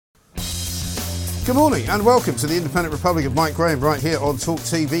Good morning and welcome to the Independent Republic of Mike Graham right here on Talk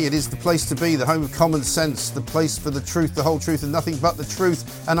TV. It is the place to be, the home of common sense, the place for the truth, the whole truth and nothing but the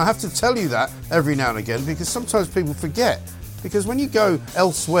truth. And I have to tell you that every now and again because sometimes people forget. Because when you go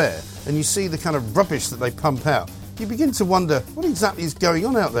elsewhere and you see the kind of rubbish that they pump out, you begin to wonder what exactly is going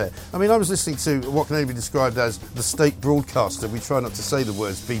on out there. I mean, I was listening to what can only be described as the state broadcaster. We try not to say the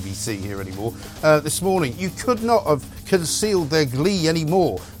words BBC here anymore. This morning, you could not have concealed their glee any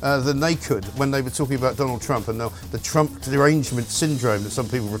more than they could when they were talking about Donald Trump and the Trump derangement syndrome that some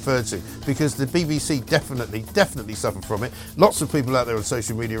people refer to, because the BBC definitely suffer from it. Lots of people out there on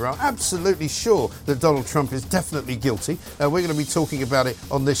social media are absolutely sure that Donald Trump is definitely guilty. We're going to be talking about it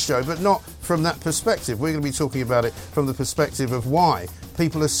on this show, but not from that perspective. We're going to be talking about it from the perspective of why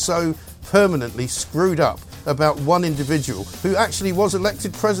people are so permanently screwed up about one individual who actually was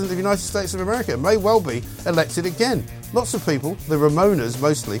elected President of the United States of America, may well be elected again. Lots of people, the Ramonas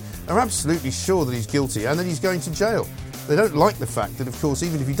mostly, are absolutely sure that he's guilty and that he's going to jail. They don't like the fact that, of course,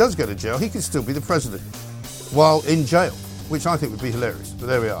 even if he does go to jail, he could still be the president while in jail, which I think would be hilarious. But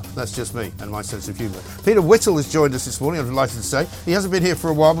there we are. That's just me and my sense of humour. Peter Whittle has joined us this morning, I'm delighted to say. He hasn't been here for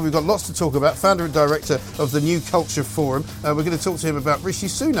a while, but we've got lots to talk about. Founder and director of the New Culture Forum. We're going to talk to him about Rishi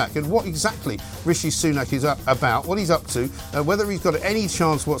Sunak and what exactly Rishi Sunak is about, what he's up to, whether he's got any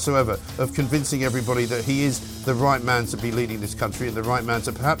chance whatsoever of convincing everybody that he is the right man to be leading this country and the right man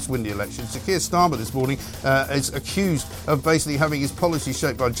to perhaps win the election. Sir Keir Starmer this morning is accused of basically having his policy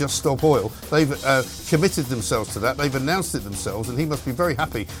shaped by Just Stop Oil. They've committed themselves to that. They've announced it themselves, and he must be very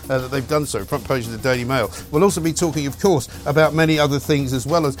happy that they've done so. Front page of the Daily Mail. We'll also be talking, of course, about many other things as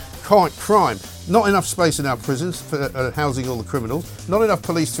well as crime. Not enough space in our prisons for housing all the criminals. Not enough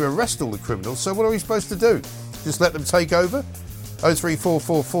police to arrest all the criminals. So what are we supposed to do? Just let them take over?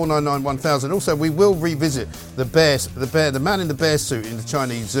 0344 499 1000. Also, we will revisit the man in the bear suit in the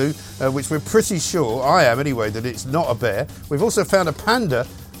Chinese zoo, which we're pretty sure, I am anyway, that it's not a bear. We've also found a panda,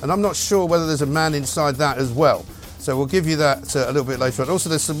 and I'm not sure whether there's a man inside that as well. So we'll give you that a little bit later on. Also,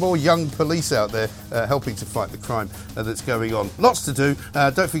 there's some more young police out there helping to fight the crime that's going on. Lots to do.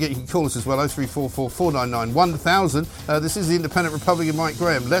 Don't forget you can call us as well, 0344 499 1000. This is the Independent Republic of Mike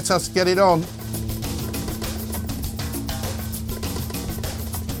Graham. Let us get it on.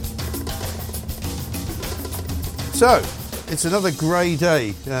 So, it's another grey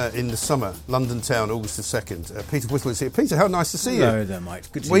day in the summer, London town, August the 2nd. Peter Whittle is here. Peter, how nice to see you. Hello there,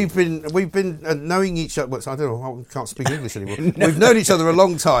 Mike. Good to see you. We've been knowing each other. Well, I don't know. I can't speak English anymore. No. We've known each other a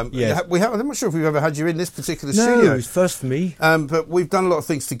long time. Yes. I'm not sure if we've ever had you in this particular studio. No, it was first for me. But we've done a lot of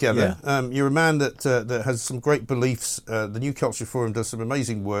things together. Yeah. You're a man that has some great beliefs. The New Culture Forum does some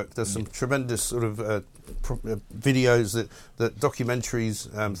amazing work. Does some tremendous sort of videos, that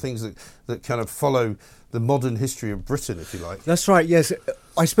documentaries, things that kind of follow the modern history of Britain, if you like. That's right, yes.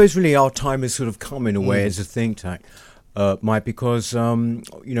 I suppose really our time has sort of come in a way as a think tank, Mike, because, we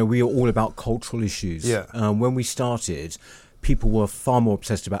are all about cultural issues. Yeah. When we started, people were far more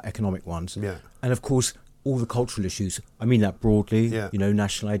obsessed about economic ones. Yeah. And, of course, all the cultural issues, I mean that broadly, yeah.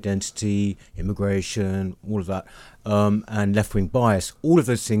 National identity, immigration, all of that, and left-wing bias, all of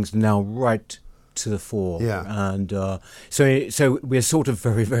those things are now right to the fore. Yeah. And so we're sort of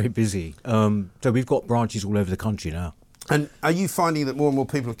very, very busy. So we've got branches all over the country now. And are you finding that more and more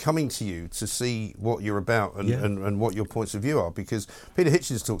people are coming to you to see what you're about and what your points of view are? Because Peter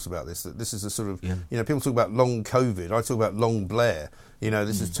Hitchens talks about this, that this is a sort of, people talk about long COVID. I talk about long Blair.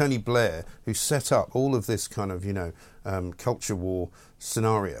 This is Tony Blair who set up all of this kind of, culture war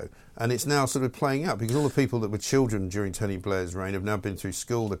scenario. And it's now sort of playing out because all the people that were children during Tony Blair's reign have now been through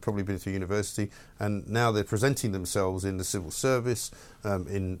school, they've probably been through university, and now they're presenting themselves in the civil service,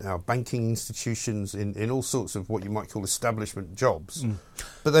 in our banking institutions, in all sorts of what you might call establishment jobs.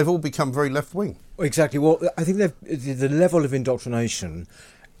 But they've all become very left-wing. Exactly. Well, I think the level of indoctrination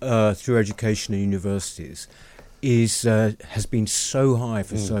through education and universities has been so high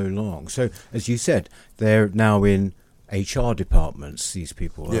for so long. So, as you said, they're now in HR departments, these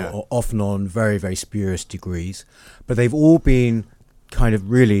people, are often on very, very spurious degrees, but they've all been kind of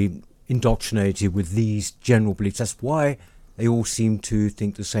really indoctrinated with these general beliefs. That's why they all seem to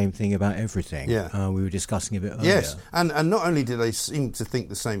think the same thing about everything. Yeah. We were discussing a bit earlier. Yes, and not only do they seem to think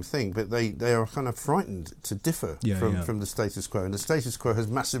the same thing, but they are kind of frightened to differ from the status quo. And the status quo has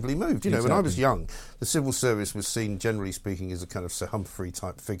massively moved. Exactly. When I was young, the civil service was seen, generally speaking, as a kind of Sir Humphrey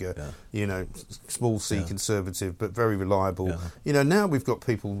type figure, small c conservative, but very reliable. Yeah. Now we've got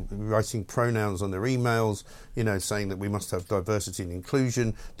people writing pronouns on their emails, saying that we must have diversity and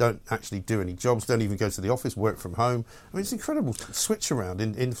inclusion, don't actually do any jobs, don't even go to the office, work from home. I mean, it's incredible switch around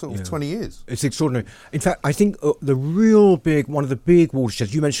in sort of 20 years. It's extraordinary. In fact, I think one of the big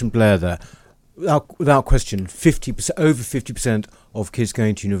watersheds, you mentioned Blair there, without question, 50%, over 50% of kids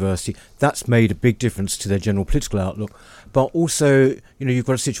going to university, that's made a big difference to their general political outlook. But also, you've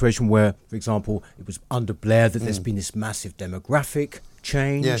got a situation where, for example, it was under Blair that there's been this massive demographic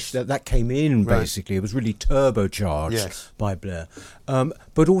change that came in, basically. It was really turbocharged by Blair.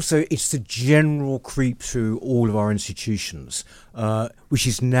 But also it's the general creep through all of our institutions, which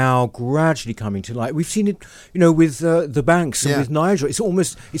is now gradually coming to light. We've seen it, with the banks and with Nigel. It's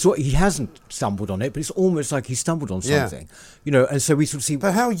what he hasn't stumbled on it, but it's almost like he stumbled on something, and so we sort of see.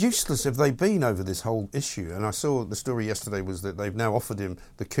 But how useless have they been over this whole issue? And I saw the story yesterday was that they've now offered him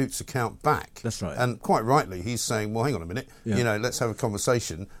the Coots account back. That's right. And quite rightly, he's saying, well, hang on a minute, let's have a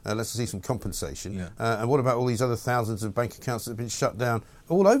conversation, let's see some compensation. Yeah. And what about all these other thousands of bank accounts that have been shut down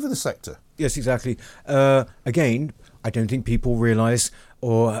all over the sector? Yes, exactly. Again, I don't think people realise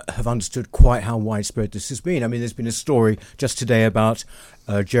or have understood quite how widespread this has been. I mean, there's been a story just today about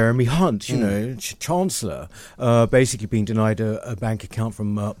Jeremy Hunt, Chancellor, basically being denied a bank account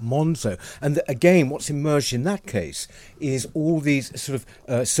from Monzo. And again, what's emerged in that case is all these sort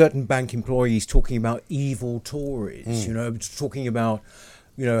of certain bank employees talking about evil Tories, talking about,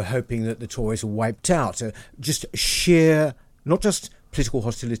 hoping that the Tories are wiped out. Just sheer, not just political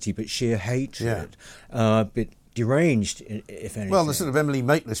hostility, but sheer hatred. But deranged, if anything. Well, the sort of Emily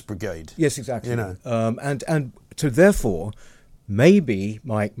Maitlis brigade. Yes, exactly. And so therefore, maybe,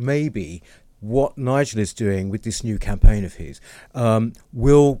 Mike, what Nigel is doing with this new campaign of his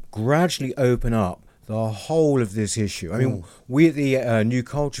will gradually open up the whole of this issue. I mean, we at the New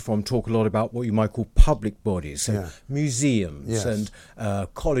Culture Forum talk a lot about what you might call public bodies, so museums and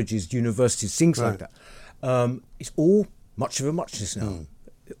colleges, universities, things like that. It's all much of a muchness now.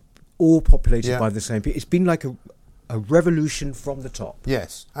 All populated by the same people. It's been like a revolution from the top.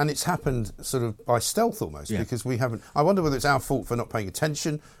 Yes, and it's happened sort of by stealth almost, because we haven't. I wonder whether it's our fault for not paying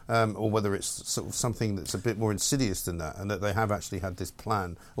attention, or whether it's sort of something that's a bit more insidious than that, and that they have actually had this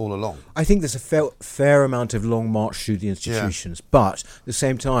plan all along. I think there's a fair amount of long march through the institutions, but at the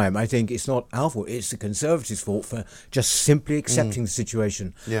same time, I think it's not our fault, it's the Conservatives' fault for just simply accepting the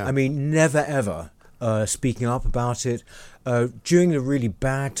situation. I mean, never ever speaking up about it. During the really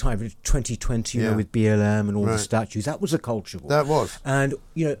bad time of 2020, with BLM and all the statues, that was a culture war. That was. And,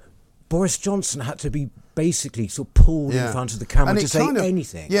 Boris Johnson had to be basically sort of pulled in front of the camera to say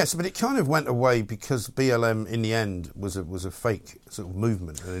anything. Yes, but it kind of went away because BLM in the end was a fake sort of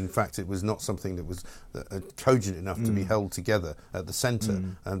movement, and in fact it was not something that was cogent enough to be held together at the centre,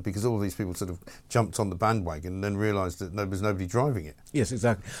 and because all of these people sort of jumped on the bandwagon and then realised that there was nobody driving it. Yes,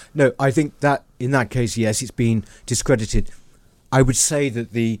 exactly. No, I think that in that case, yes, it's been discredited. I would say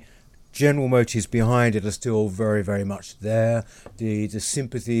that the general motives behind it are still very, very much there. The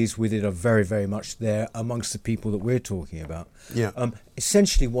sympathies with it are very, very much there amongst the people that we're talking about.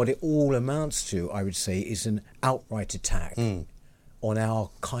 Essentially, what it all amounts to, I would say, is an outright attack on our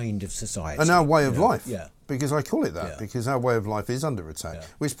kind of society. And our way of life. Because I call it that, because our way of life is under attack.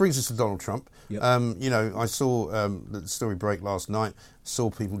 Which brings us to Donald Trump. I saw the story break last night, saw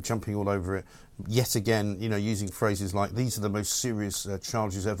people jumping all over it. Yet again, using phrases like, these are the most serious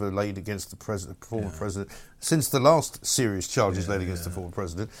charges ever laid against the former president, since the last serious charges laid against the former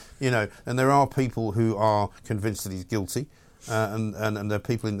president, and there are people who are convinced that he's guilty. And there are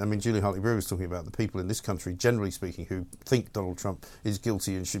people Julie Hartley-Brewer was talking about the people in this country, generally speaking, who think Donald Trump is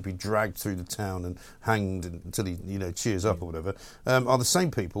guilty and should be dragged through the town and hanged until he, cheers up or whatever, are the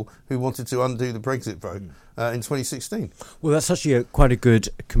same people who wanted to undo the Brexit vote in 2016. Well, that's actually quite a good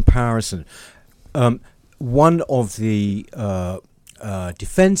comparison. One of the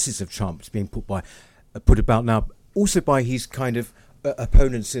defences of Trump is being put about now, also by his kind of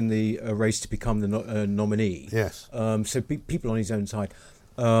opponents in the race to become the nominee. Yes. So people on his own side,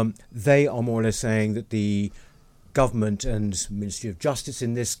 they are more or less saying that the government and Ministry of Justice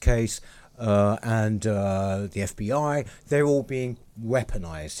in this case, and the FBI, they're all being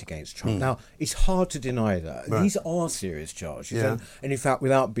weaponised against Trump. Now, it's hard to deny that. These are serious charges. And in fact,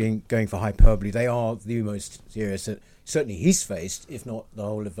 without going for hyperbole, they are the most serious that certainly he's faced, if not the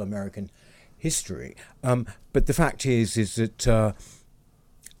whole of American history. But the fact is that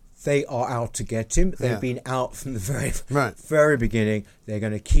they are out to get him. They've been out from the very beginning. They're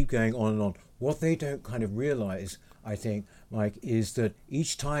going to keep going on and on. What they don't kind of realise, I think, Mike, is that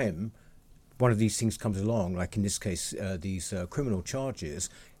each time one of these things comes along, like in this case, these criminal charges,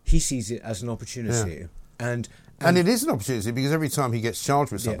 he sees it as an opportunity. And it is an opportunity because every time he gets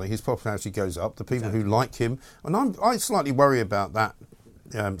charged with something, his popularity goes up. The people who like him, and I slightly worry about that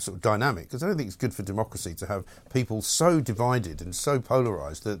sort of dynamic, because I don't think it's good for democracy to have people so divided and so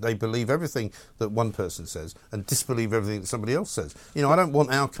polarised that they believe everything that one person says and disbelieve everything that somebody else says. You know, I don't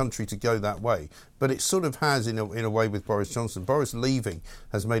want our country to go that way, but it sort of has in a way with Boris Johnson. Boris leaving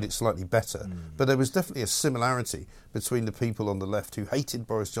has made it slightly better, but there was definitely a similarity between the people on the left who hated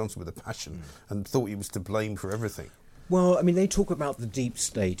Boris Johnson with a passion and thought he was to blame for everything. Well, I mean, they talk about the deep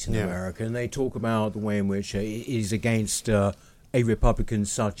state in America, and they talk about the way in which it is against a Republican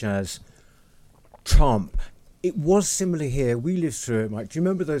such as Trump. It was similar here. We lived through it, Mike. Do you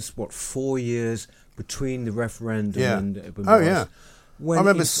remember those, 4 years between the referendum and... Oh, yeah. I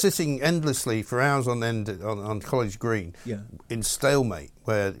remember sitting endlessly for hours on end on College Green in stalemate,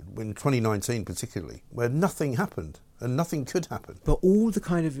 where in 2019 particularly, where nothing happened. And nothing could happen. But all the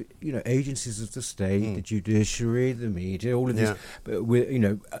kind of, agencies of the state, the judiciary, the media, all of this,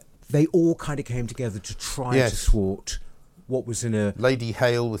 they all kind of came together to try to thwart what was in a... Lady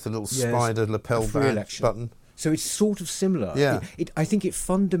Hale with a little spider lapel badge button. So it's sort of similar. Yeah. I think it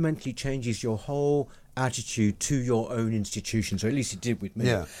fundamentally changes your whole attitude to your own institutions, or at least it did with me.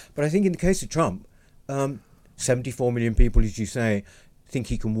 Yeah. But I think in the case of Trump, 74 million people, as you say, think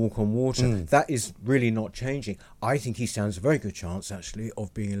he can walk on water. That is really not changing. I think he stands a very good chance, actually,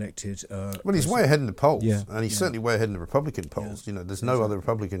 of being elected. Well, he's way ahead in the polls, and he's yeah. certainly way ahead in the Republican polls. You know, there's no other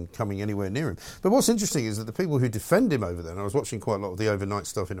Republican coming anywhere near him. But what's interesting is that the people who defend him over there, and I was watching quite a lot of the overnight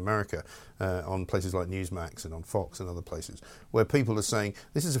stuff in America on places like Newsmax and on Fox and other places, where people are saying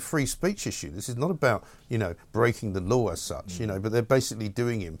this is a free speech issue. This is not about, breaking the law as such, but they're basically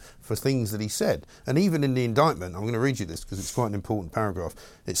doing him for things that he said. And even in the indictment, I'm going to read you this because it's quite an important paragraph.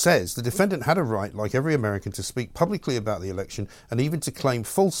 It says, the defendant had a right, like every American, to speak publicly about the election and even to claim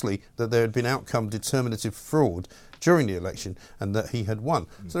falsely that there had been outcome determinative fraud during the election and that he had won.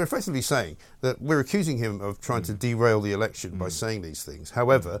 So they're effectively saying that we're accusing him of trying to derail the election by saying these things.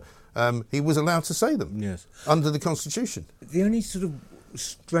 However, he was allowed to say them under the Constitution. The only sort of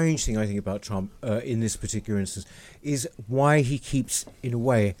strange thing I think about Trump in this particular instance is why he keeps, in a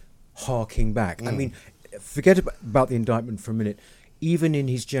way, harking back. I mean, forget about the indictment for a minute. Even in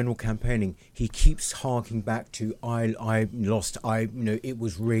his general campaigning, he keeps harking back to I lost, it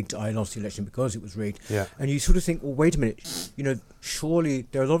was rigged, I lost the election because it was rigged. Yeah. And you sort of think, well, wait a minute, surely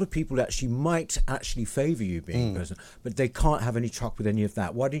there are a lot of people that might actually favour you being president, but they can't have any truck with any of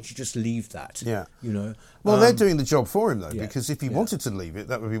that. Why don't you just leave that? Yeah. Well, they're doing the job for him, though, because if he wanted to leave it,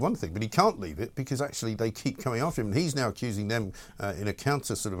 that would be one thing. But he can't leave it because actually they keep coming after him. And he's now accusing them in a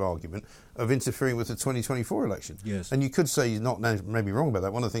counter sort of argument of interfering with the 2024 election. Yes. And you could say he's not maybe wrong about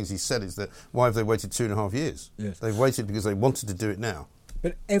that. One of the things he said is that why have they waited 2.5 years? Yes. They've waited because they wanted to do it now.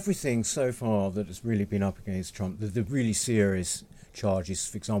 But everything so far that has really been up against Trump, the really serious charges,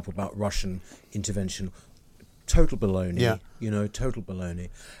 for example, about Russian intervention, total baloney. Yeah. Total baloney.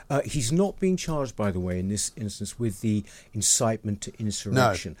 He's not being charged, by the way, in this instance with the incitement to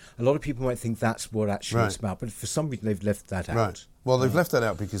insurrection. No. A lot of people might think that's what actually it's about, but for some reason they've left that out. Right. Well, they've left that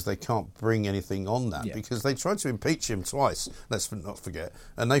out because they can't bring anything on that, because they tried to impeach him twice, let's not forget,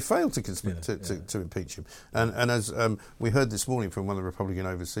 and they failed to impeach him. And as we heard this morning from one of the Republican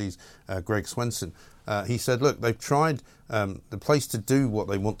overseas, Greg Swenson, he said, look, they've tried, the place to do what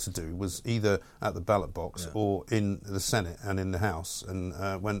they want to do was either at the ballot box or in the Senate and in the House,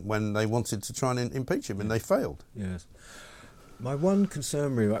 and when they wanted to try and impeach him, and they failed. Yes. My one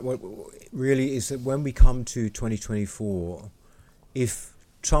concern really is that when we come to 2024, if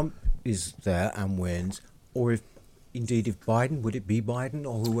Trump is there and wins, or if Biden, would it be Biden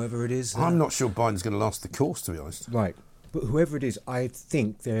or whoever it is? I'm not sure Biden's going to last the course, to be honest. Right. But whoever it is, I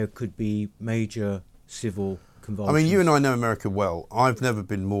think there could be major civil convulsions. I mean, you and I know America well. I've never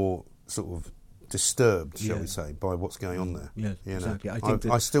been more sort of disturbed, shall we say, by what's going on there. Yes, exactly.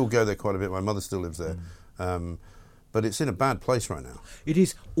 I still go there quite a bit. My mother still lives there. But it's in a bad place right now. It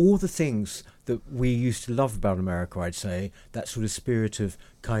is all the things that we used to love about America, I'd say, that sort of spirit of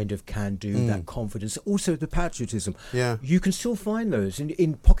kind of can-do, that confidence, also the patriotism. Yeah. You can still find those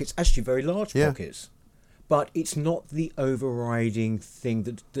in pockets, actually very large pockets. But it's not the overriding thing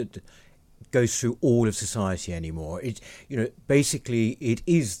that goes through all of society anymore. Basically it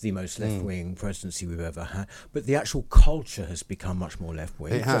is the most left-wing presidency we've ever had, but the actual culture has become much more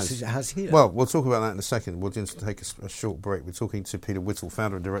left-wing. It has. It has here. Well, we'll talk about that in a second. We'll just take a short break. We're talking to Peter Whittle,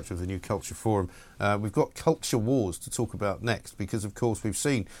 founder and director of the New Culture Forum. We've got culture wars to talk about next because, of course, we've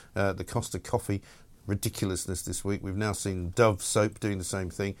seen the Costa coffee ridiculousness this week. We've now seen Dove soap doing the same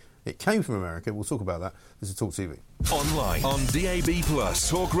thing. It came from America. We'll talk about that. This is Talk TV. Online, on DAB+,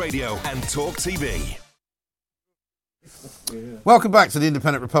 Talk Radio and Talk TV. Welcome back to the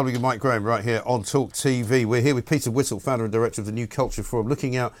Independent Republic of Mike Graham right here on Talk TV. We're here with Peter Whittle, founder and director of the New Culture Forum,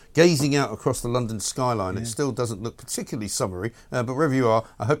 gazing out across the London skyline. It still doesn't look particularly summery, but wherever you are,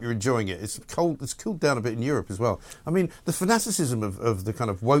 I hope you're enjoying it. It's cold. It's cooled down a bit in Europe as well. I mean, the fanaticism of the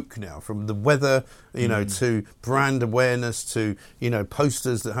kind of woke now, from the weather, to brand awareness, to,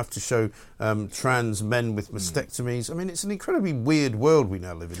 posters that have to show trans men with mastectomies. I mean, it's an incredibly weird world we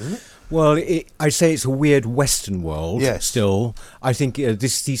now live in, isn't it? Well, I'd say it's a weird Western world. Yes. Still, I think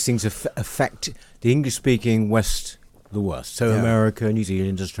these things affect the English-speaking West the worst. So America, New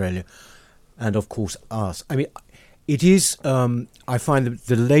Zealand, Australia, and of course us. I mean, it is. I find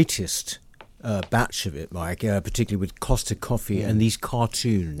the latest batch of it, Mike, particularly with Costa Coffee and these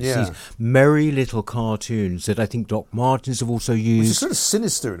cartoons, these merry little cartoons that I think Doc Martens have also used. Which is sort of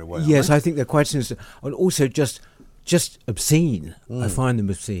sinister in a way. Yes, I think they're quite sinister, and also just obscene. I find them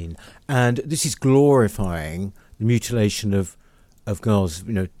obscene, and this is glorifying the mutilation of girls,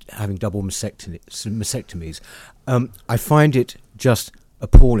 having double mastectomies. I find it just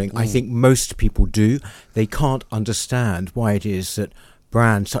appalling. I think most people do. They can't understand why it is that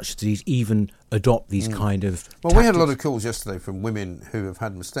brands such as these even adopt these kind of Well, we had a lot of calls yesterday from women who have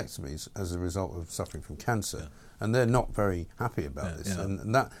had mastectomies as a result of suffering from cancer. And they're not very happy about this. Yeah.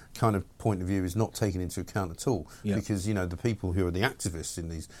 And that kind of point of view is not taken into account at all. Yeah. Because, the people who are the activists in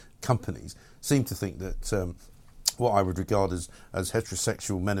these companies seem to think that what I would regard as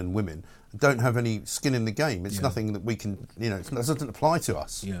heterosexual men and women don't have any skin in the game. It's nothing that we can, it doesn't apply to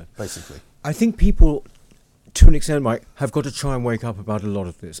us, basically. I think people, to an extent, Mike, have got to try and wake up about a lot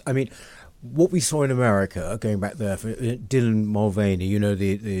of this. I mean, what we saw in America, going back there, for Dylan Mulvaney,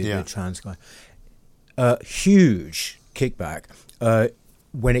 the trans guy, huge kickback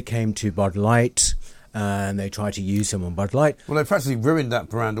when it came to Bud Light, and they tried to use him on Bud Light. Well, they practically ruined that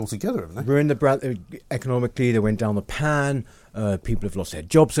brand altogether, haven't they? Ruined the brand economically. They went down the pan. People have lost their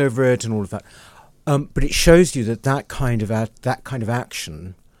jobs over it, and all of that. But it shows you that kind of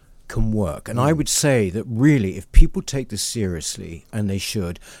action can work. And I would say that really, if people take this seriously, and they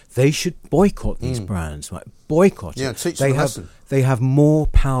should boycott these brands. Right? Boycott it. Teach them a lesson. They have more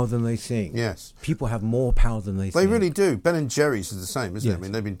power than they think. Yes. People have more power than they think. They really do. Ben and Jerry's is the same, isn't it? I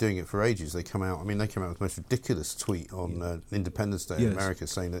mean, they've been doing it for ages. They came out with the most ridiculous tweet on Independence Day in America,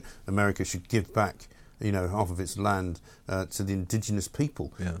 saying that America should give back half of its land to the indigenous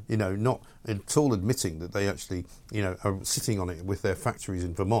people. Not at all admitting that they actually, are sitting on it with their factories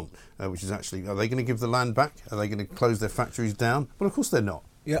in Vermont, which is actually, are they going to give the land back? Are they going to close their factories down? Well, of course they're not.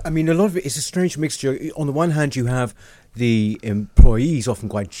 Yeah, I mean, a lot of it is a strange mixture. On the one hand, you have the employees, often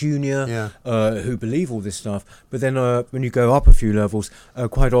quite junior, who believe all this stuff. But then when you go up a few levels,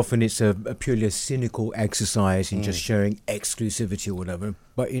 quite often it's a purely a cynical exercise in just showing exclusivity or whatever.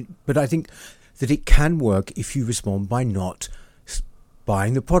 But I think that it can work if you respond by not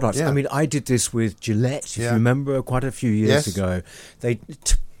buying the products. I mean, I did this with Gillette, if you remember, quite a few years ago. They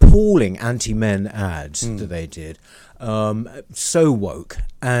appalling anti-men ads that they did. So woke,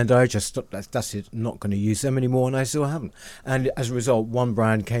 and I just thought that's it, not going to use them anymore, and I still haven't. And as a result, one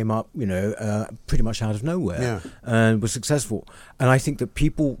brand came up, pretty much out of nowhere and was successful. And I think that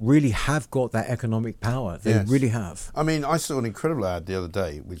people really have got that economic power. They really have. I mean, I saw an incredible ad the other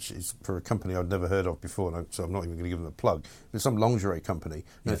day, which is for a company I'd never heard of before, so I'm not even going to give them a plug. It's some lingerie company.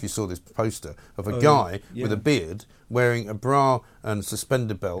 And if you saw this poster of a guy with a beard wearing a bra and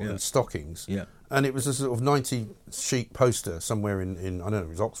suspender belt and stockings. And it was a sort of 90-sheet poster somewhere in I don't know, it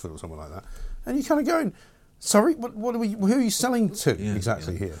was Oxford or something like that. And you're kind of going, sorry, who are you selling to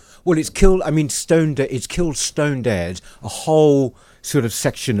exactly here? Well, it's killed stone dead a whole sort of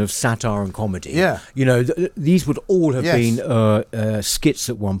section of satire and comedy. These would all have been skits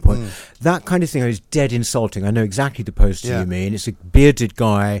at one point. That kind of thing is dead insulting. I know exactly the poster you mean. It's a bearded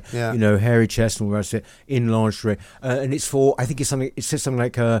guy, hairy chest and all the rest of it, in lingerie, and it's for, I think it says something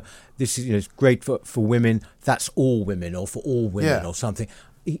like this is it's great for women. That's all women, or for all women, or something.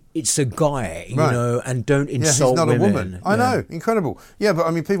 It's a guy, and don't insult women. He's not a woman. I know, incredible. Yeah, but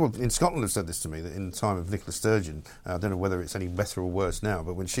I mean, people in Scotland have said this to me, that in the time of Nicola Sturgeon, I don't know whether it's any better or worse now,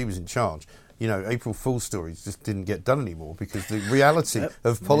 but when she was in charge, April Fool's stories just didn't get done anymore because the reality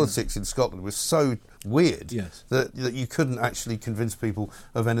of politics in Scotland was so weird that you couldn't actually convince people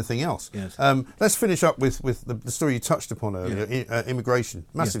of anything else. Let's finish up with the story you touched upon earlier, immigration.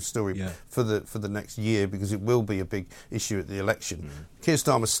 Massive story for the next year, because it will be a big issue at the election. Keir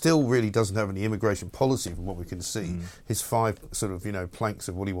Starmer still really doesn't have any immigration policy from what we can see. His 5 sort of planks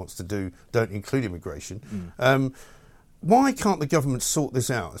of what he wants to do don't include immigration. Why can't the government sort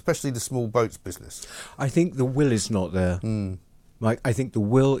this out, especially the small boats business? I think the will is not there. Mike, I think the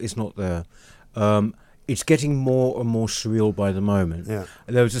will is not there. it's getting more and more surreal by the moment. Yeah.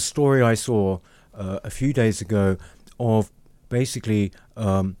 There was a story I saw a few days ago of basically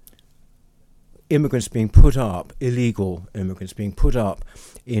immigrants being put up, illegal immigrants being put up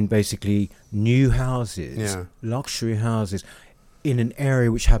in basically new houses, luxury houses, in an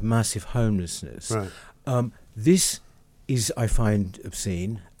area which had massive homelessness. Right. This is, I find,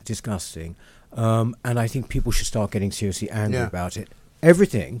 obscene, disgusting, and I think people should start getting seriously angry about it.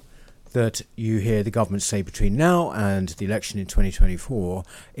 Everything that you hear the government say between now and the election in 2024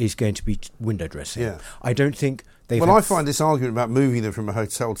 is going to be window dressing. Yeah. I don't think they've... Well, I find this argument about moving them from a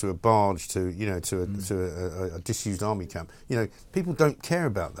hotel to a barge to a disused army camp. People don't care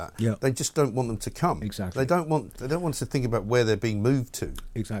about that. Yeah. They just don't want them to come. Exactly. They don't want to think about where they're being moved to.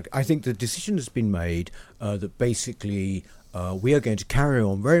 Exactly. I think the decision has been made that basically we are going to carry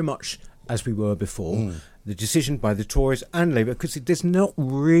on very much as we were before. The decision by the Tories and Labour, because there's not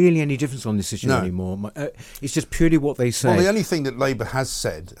really any difference on this issue anymore. It's just purely what they say. Well, the only thing that Labour has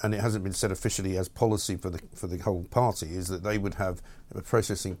said, and it hasn't been said officially as policy for the whole party, is that they would have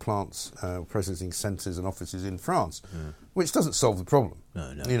processing plants, processing centres and offices in France, which doesn't solve the problem.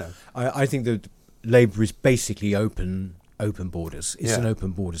 No. I think that Labour is basically open borders. It's an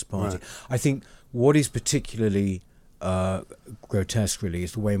open borders party. Right. I think what is particularly grotesque really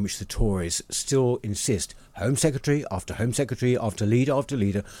is the way in which the Tories still insist, Home Secretary after Home Secretary after leader,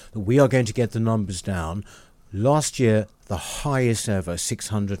 that we are going to get the numbers down. Last year, the highest ever,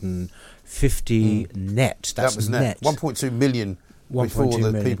 650 net. That was net. 1.2 million before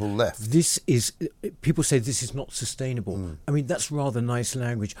the people left. This is, people say this is not sustainable. I mean, that's rather nice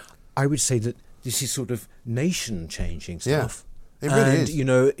language. I would say that this is sort of nation-changing stuff. Yeah, it really is.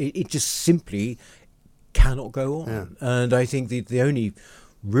 It just simply cannot go on. Yeah. And I think the only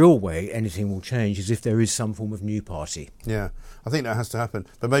real way anything will change is if there is some form of new party. Yeah, I think that has to happen.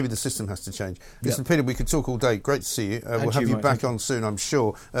 But maybe the system has to change. Listen, Peter, we could talk all day. Great to see you. We'll have you back on soon, I'm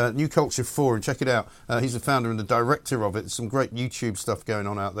sure. New Culture Forum, check it out. He's the founder and the director of it. There's some great YouTube stuff going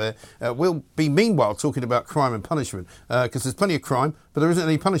on out there. We'll be, meanwhile, talking about crime and punishment, because there's plenty of crime, but there isn't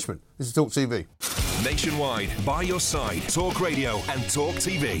any punishment. This is Talk TV. Nationwide, by your side, Talk Radio and Talk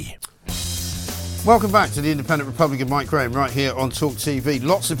TV. Welcome back to the Independent Republic of Mike Graham right here on Talk TV.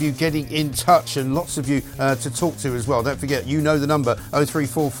 Lots of you getting in touch and lots of you to talk to as well. Don't forget, you know the number,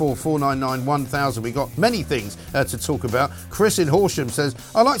 0344 499 1000. We've got many things to talk about. Chris in Horsham says,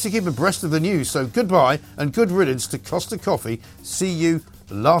 I like to keep abreast of the news, so goodbye and good riddance to Costa Coffee. See you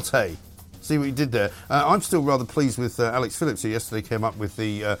latte. See what you did there. I'm still rather pleased with Alex Phillips, who yesterday came up with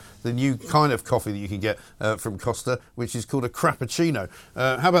the new kind of coffee that you can get from Costa, which is called a Crappuccino.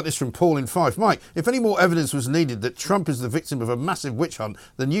 How about this from Paul in Fife? Mike, if any more evidence was needed that Trump is the victim of a massive witch hunt,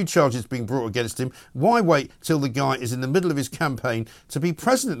 the new charges being brought against him, why wait till the guy is in the middle of his campaign to be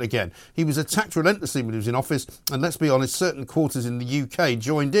president again? He was attacked relentlessly when he was in office, and let's be honest, certain quarters in the UK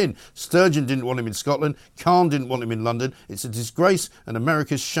joined in. Sturgeon didn't want him in Scotland. Khan didn't want him in London. It's a disgrace and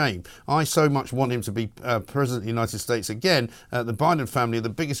America's shame. I so much want him to be president of the United States again. The Biden family are the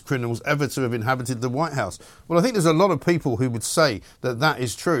biggest criminals ever to have inhabited the White House. Well, I think there's a lot of people who would say that that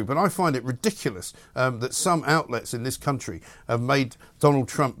is true, but I find it ridiculous that some outlets in this country have made Donald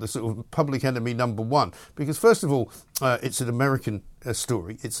Trump the sort of public enemy number one. Because first of all, it's an American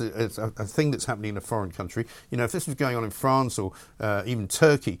story. It's a thing that's happening in a foreign country. If this was going on in France or even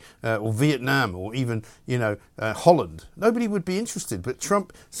Turkey or Vietnam or even Holland, nobody would be interested. But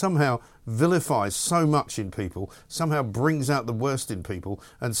Trump somehow vilifies so much in people, somehow brings out the worst in people,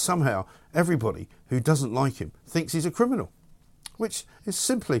 and somehow everybody who doesn't like him thinks he's a criminal, which is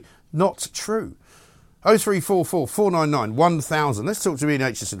simply not true. 0344 499 1000. Let's talk to Ian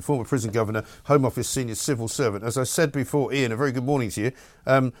Aitchison, former prison governor, Home Office senior civil servant. As I said before, Ian, a very good morning to you.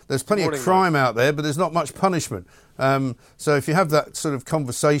 There's plenty of crime out there, but there's not much punishment. So if you have that sort of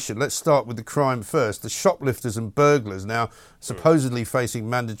conversation, let's start with the crime first. The shoplifters and burglars now supposedly facing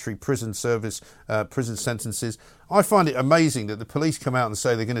mandatory prison service, prison sentences. I find it amazing that the police come out and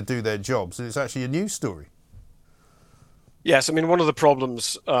say they're going to do their jobs, and it's actually a news story. Yes, I mean, one of the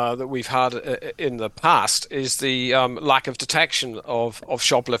problems that we've had in the past is the lack of detection of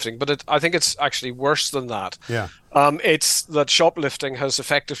shoplifting. But I think it's actually worse than that. Yeah. It's that shoplifting has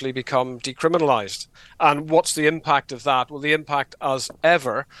effectively become decriminalised. And what's the impact of that? Well, the impact, as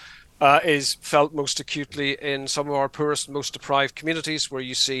ever, is felt most acutely in some of our poorest and most deprived communities, where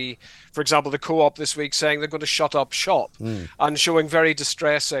you see, for example, the Co-op this week saying they're going to shut up shop and showing very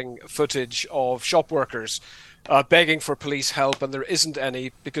distressing footage of shop workers begging for police help, and there isn't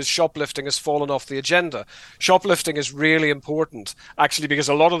any because shoplifting has fallen off the agenda. Shoplifting is really important, actually, because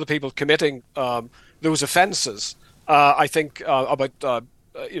a lot of the people committing those offences, I think about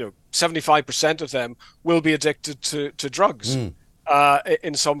 75% of them will be addicted to drugs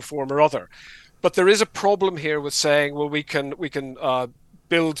in some form or other. But there is a problem here with saying, well, we can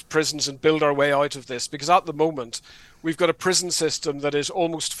build prisons and build our way out of this, because at the moment we've got a prison system that is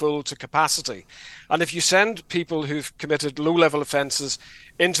almost full to capacity. And if you send people who've committed low-level offences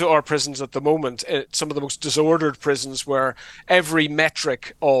into our prisons at the moment, some of the most disordered prisons where every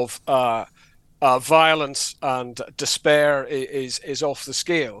metric of violence and despair is off the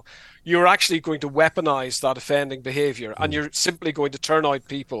scale, you're actually going to weaponize that offending behavior, and you're simply going to turn out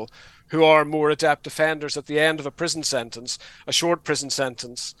people who are more adept offenders at the end of a prison sentence, a short prison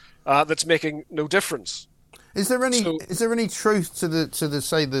sentence, that's making no difference. Is there any truth to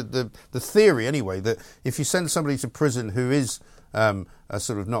the theory anyway, that if you send somebody to prison who is a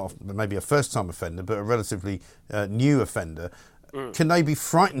sort of not maybe a first time offender but a relatively new offender, can they be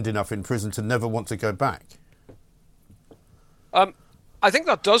frightened enough in prison to never want to go back? I think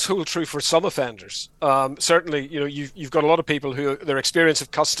that does hold true for some offenders. Certainly, you've got a lot of people who their experience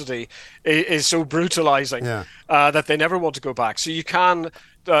of custody is so brutalizing that they never want to go back. So you can,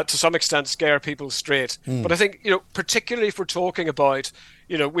 to some extent, scare people straight. But I think, particularly if we're talking about,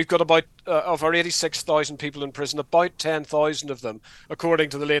 we've got about, of our 86,000 people in prison, about 10,000 of them,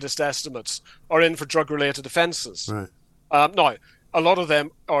 according to the latest estimates, are in for drug-related offences. Right. Now, a lot of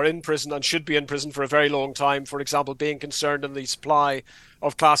them are in prison and should be in prison for a very long time, for example, being concerned in the supply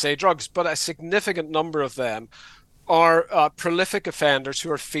of Class A drugs. But a significant number of them are prolific offenders who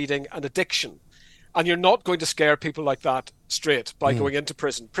are feeding an addiction. And you're not going to scare people like that straight by going into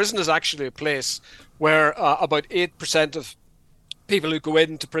prison. Prison is actually a place where about 8% of people who go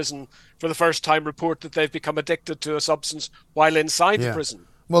into prison for the first time report that they've become addicted to a substance while inside the prison.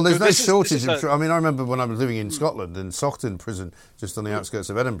 Well, there's no shortage of... I mean, I remember when I was living in Scotland, in Saughton prison, just on the outskirts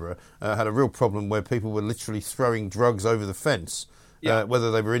of Edinburgh, had a real problem where people were literally throwing drugs over the fence, whether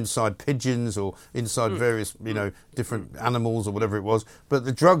they were inside pigeons or inside various, different animals or whatever it was. But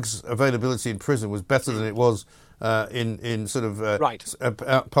the drugs availability in prison was better than it was in sort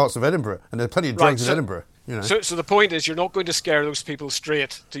of parts of Edinburgh. And there are plenty of drugs in Edinburgh. So the point is, you're not going to scare those people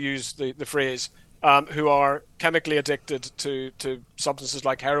straight, to use the phrase, who are chemically addicted to substances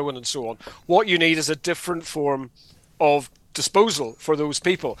like heroin and so on. What you need is a different form of disposal for those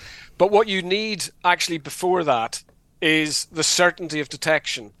people. But what you need actually before that is the certainty of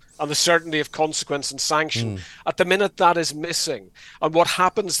detection and the certainty of consequence and sanction. At the minute, that is missing. And what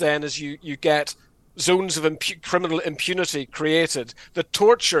happens then is you get zones of criminal impunity created that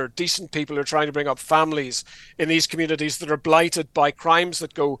torture decent people who are trying to bring up families in these communities that are blighted by crimes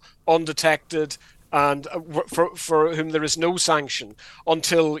that go undetected and for whom there is no sanction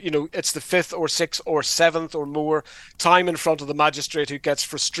until it's the 5th or 6th or 7th or more time in front of the magistrate, who gets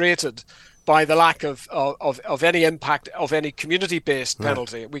frustrated by the lack of any impact of any community-based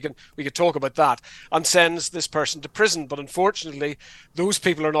penalty. We could talk about that, and sends this person to prison. But unfortunately, those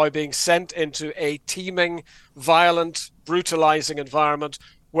people are now being sent into a teeming, violent, brutalizing environment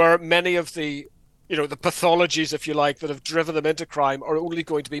where many of the the pathologies, if you like, that have driven them into crime are only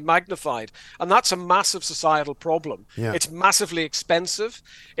going to be magnified. And that's a massive societal problem. Yeah. It's massively expensive.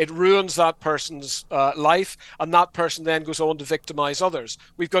 It ruins that person's life, and that person then goes on to victimize others.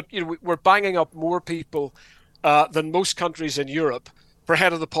 We've got, we're banging up more people than most countries in Europe per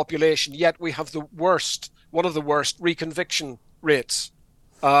head of the population, yet we have one of the worst reconviction rates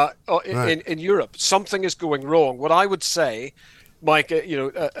in Europe. Something is going wrong. What I would say, Mike,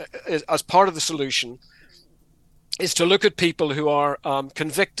 as part of the solution, is to look at people who are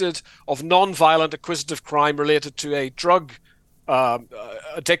convicted of non-violent acquisitive crime related to a drug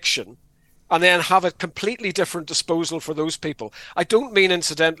addiction, and then have a completely different disposal for those people. I don't mean,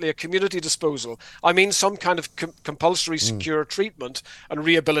 incidentally, a community disposal. I mean some kind of compulsory secure treatment and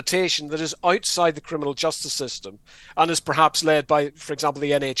rehabilitation that is outside the criminal justice system and is perhaps led by, for example,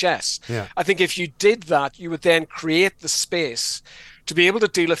 the NHS. Yeah. I think if you did that, you would then create the space to be able to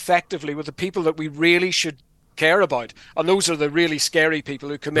deal effectively with the people that we really should care about. And those are the really scary people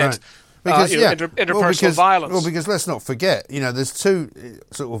who commit interpersonal violence. Well, because let's not forget, there's two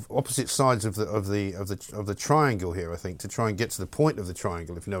sort of opposite sides of the triangle here. I think, to try and get to the point of the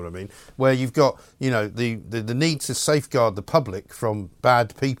triangle, if you know what I mean, where you've got the need to safeguard the public from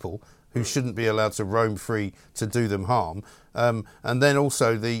bad people who shouldn't be allowed to roam free to do them harm, and then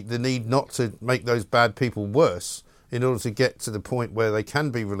also the need not to make those bad people worse in order to get to the point where they can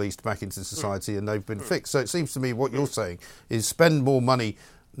be released back into society and they've been fixed. So it seems to me what you're saying is spend more money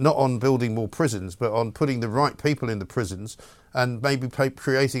not on building more prisons, but on putting the right people in the prisons, and maybe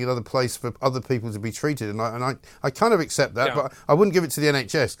creating another place for other people to be treated. And I kind of accept that, but I wouldn't give it to the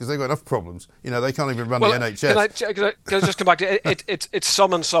NHS because they've got enough problems. You know, they can't even run the NHS. Can I just come back to it? It's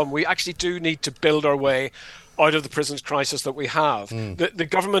some and some. We actually do need to build our way out of the prisons crisis that we have. The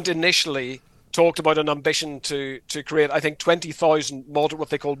government initially talked about an ambition to create, I think, 20,000 what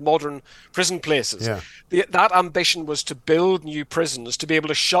they called modern prison places. Yeah. That ambition was to build new prisons to be able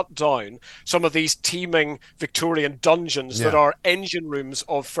to shut down some of these teeming Victorian dungeons that are engine rooms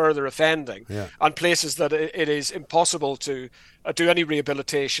of further offending and places that it is impossible to do any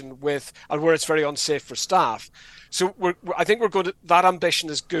rehabilitation with and where it's very unsafe for staff. So I think that ambition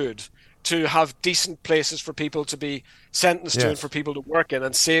is good, to have decent places for people to be sentenced to and for people to work in,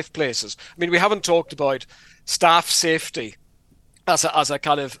 and safe places. I mean, we haven't talked about staff safety as a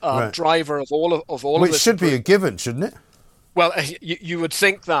kind of driver of all of this. Which should be a given, shouldn't it? Well, you would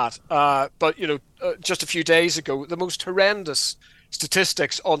think that, but just a few days ago, the most horrendous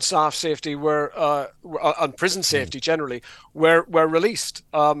statistics on staff safety were on prison safety generally were released.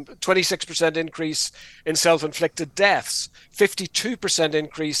 26% increase in self-inflicted deaths, 52%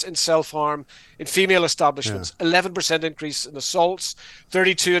 increase in self-harm in female establishments, 11% increase in assaults,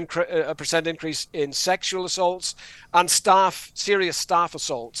 32% increase in sexual assaults, and serious staff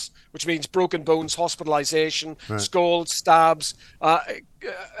assaults, which means broken bones, hospitalisation, scalds, stabs,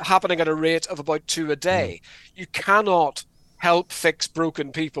 happening at a rate of about 2 a day. You cannot help fix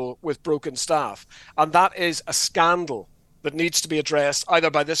broken people with broken staff. And that is a scandal that needs to be addressed either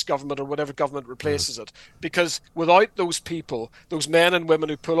by this government or whatever government replaces it. Because without those people, those men and women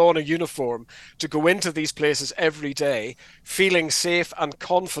who pull on a uniform to go into these places every day, feeling safe and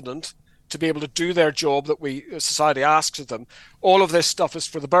confident to be able to do their job that society asks of them, all of this stuff is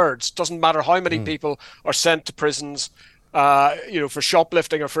for the birds. Doesn't matter how many people are sent to prisons for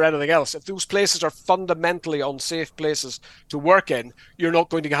shoplifting or for anything else. If those places are fundamentally unsafe places to work in, you're not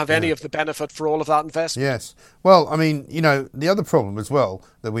going to have any of the benefit for all of that investment. Yes. Well, I mean, the other problem as well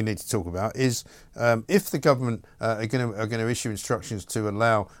that we need to talk about is if the government are going to issue instructions to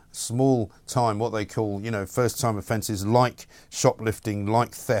allow small time, what they call, first time offences like shoplifting,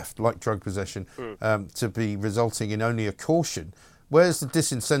 like theft, like drug possession, to be resulting in only a caution. Where's the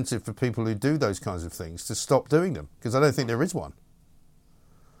disincentive for people who do those kinds of things to stop doing them? Because I don't think there is one.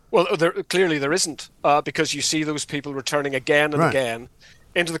 Well, clearly there isn't, because you see those people returning again and again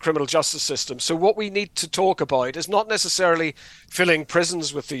into the criminal justice system. So what we need to talk about is not necessarily filling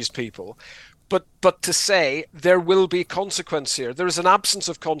prisons with these people, but to say there will be consequence here. There is an absence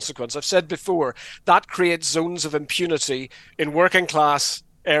of consequence. I've said before, that creates zones of impunity in working class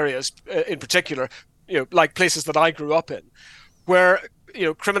areas in particular, like places that I grew up in, where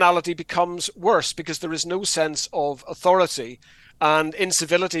criminality becomes worse because there is no sense of authority, and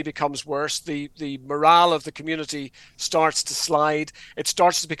incivility becomes worse. The morale of the community starts to slide. It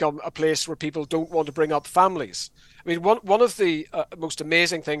starts to become a place where people don't want to bring up families. I mean, one of the most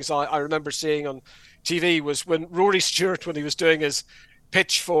amazing things I remember seeing on TV was when Rory Stewart, when he was doing his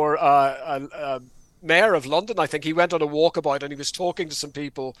pitch for mayor of London, I think, he went on a walkabout and he was talking to some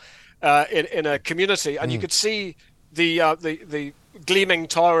people in a community, and you could see the gleaming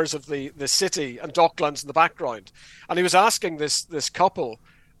towers of the city and Docklands in the background, and he was asking this couple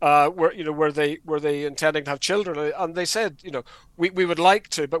were they intending to have children, and they said, we would like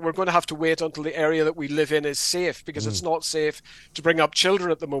to, but we're going to have to wait until the area that we live in is safe, because it's not safe to bring up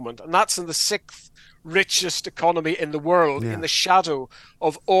children at the moment. And that's in the 6th richest economy in the world, in the shadow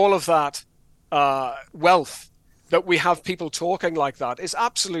of all of that wealth. That we have people talking like that is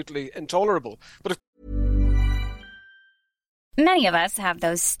absolutely intolerable. But Many of us have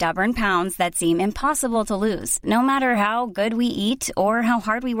those stubborn pounds that seem impossible to lose, no matter how good we eat or how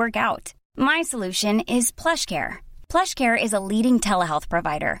hard we work out. My solution is PlushCare. PlushCare is a leading telehealth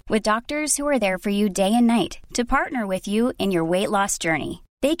provider with doctors who are there for you day and night to partner with you in your weight loss journey.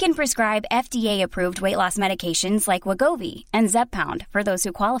 They can prescribe FDA-approved weight loss medications like Wegovy and Zepbound for those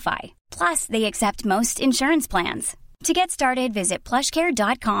who qualify. Plus, they accept most insurance plans. To get started, visit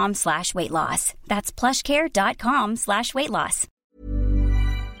plushcare.com/weightloss. That's plushcare.com/weightloss.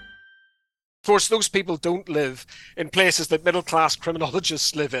 Of course, those people don't live in places that middle-class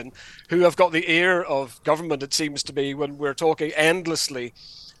criminologists live in, who have got the ear of government, it seems to be, when we're talking endlessly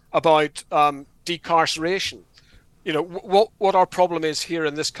about decarceration. What our problem is here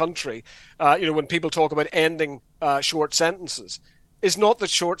in this country, when people talk about ending short sentences, is not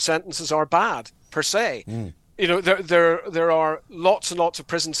that short sentences are bad, per se. There are lots and lots of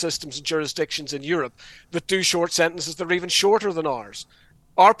prison systems and jurisdictions in Europe that do short sentences that are even shorter than ours.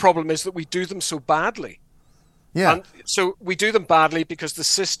 Our problem is that we do them so badly. And so we do them badly because the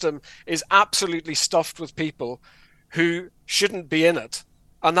system is absolutely stuffed with people who shouldn't be in it.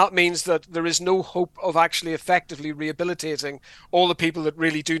 And that means that there is no hope of actually effectively rehabilitating all the people that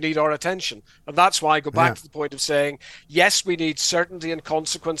really do need our attention. And that's why I go back to the point of saying, yes, we need certainty and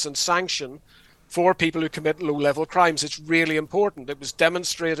consequence and sanction for people who commit low-level crimes. It's really important. It was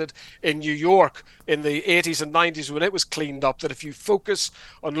demonstrated in New York in the 80s and 90s when it was cleaned up that if you focus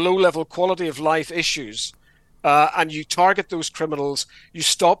on low-level quality of life issues, and you target those criminals, you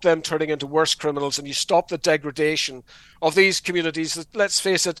stop them turning into worse criminals, and you stop the degradation of these communities that, let's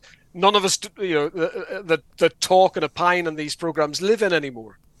face it, none of us, that talk and opine in these programs live in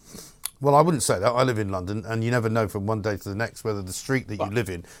anymore. Well, I wouldn't say that. I live in London, and you never know from one day to the next whether the street that you live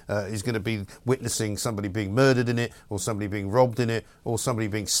in is going to be witnessing somebody being murdered in it, or somebody being robbed in it, or somebody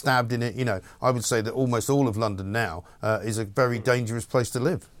being stabbed in it. You know, I would say that almost all of London now is a very dangerous place to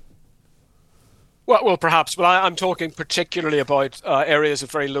live. Well, perhaps, but I'm talking particularly about areas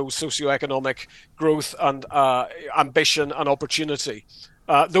of very low socioeconomic growth and ambition and opportunity.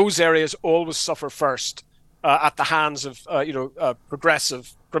 Those areas always suffer first at the hands of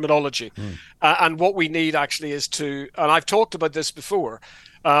progressive criminology. And what we need actually is to, and I've talked about this before,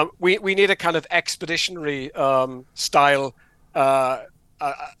 we need a kind of expeditionary style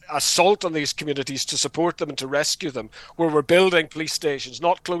assault on these communities to support them and to rescue them, where we're building police stations,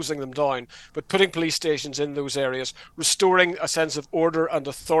 not closing them down, but putting police stations in those areas, restoring a sense of order and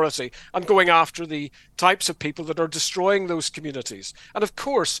authority, and going after the types of people that are destroying those communities. And of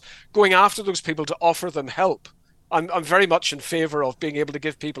course, going after those people to offer them help. I'm very much in favour of being able to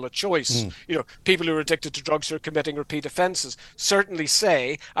give people a choice. You know, people who are addicted to drugs or committing repeat offences certainly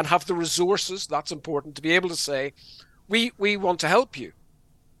say, and have the resources, that's important, to be able to say, we want to help you.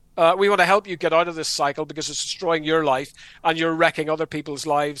 We want to help you get out of this cycle because it's destroying your life and you're wrecking other people's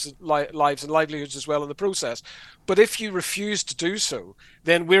lives and livelihoods as well in the process. But if you refuse to do so,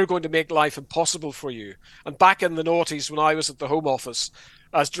 then we're going to make life impossible for you. And back in the noughties, when I was at the Home Office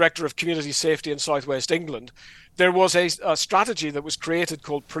as Director of Community Safety in South West England, there was a strategy that was created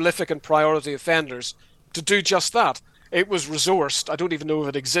called Prolific and Priority Offenders to do just that. It was resourced. I don't even know if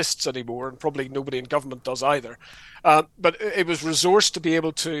it exists anymore, and probably nobody in government does either. But it was resourced to be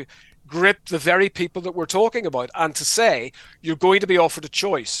able to grip the very people that we're talking about and to say, you're going to be offered a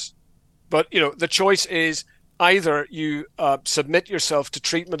choice. But, you know, the choice is either you submit yourself to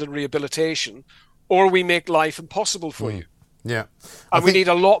treatment and rehabilitation, or we make life impossible for you. Yeah. And we need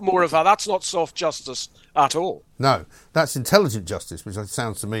a lot more of that. That's not soft justice at all. No, that's intelligent justice, which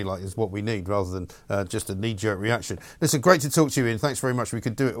sounds to me like is what we need rather than just a knee-jerk reaction. Listen, great to talk to you, Ian. Thanks very much. We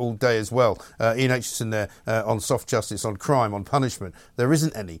could do it all day as well. Ian Aitchison there on soft justice, on crime, on punishment. There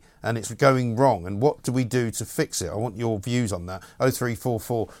isn't any, and it's going wrong. And what do we do to fix it? I want your views on that.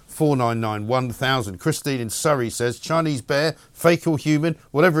 0344 499 1000. Christine in Surrey says, Chinese bear, fake or human,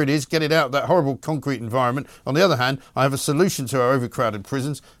 whatever it is, get it out of that horrible concrete environment. On the other hand, I have a solution to our overcrowded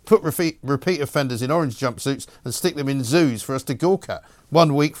prisons. Put repeat offenders in orange jumpsuits and stick them in zoos for us to gawk at.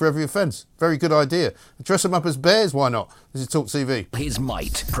 1 week for every offence. Very good idea. Dress them up as bears, why not? This is Talk TV. His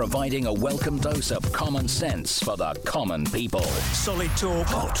might, providing a welcome dose of common sense for the common people. Solid Talk.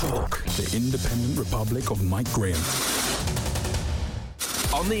 Hot Talk. The Independent Republic of Mike Graham.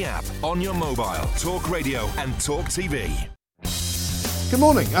 On the app, on your mobile, Talk Radio and Talk TV. Good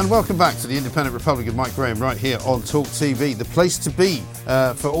morning and welcome back to the Independent Republic of Mike Graham right here on Talk TV, the place to be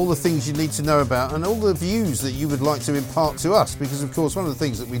for all the things you need to know about and all the views that you would like to impart to us, because of course one of the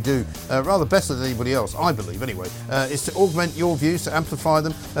things that we do rather better than anybody else, I believe anyway, is to augment your views, to amplify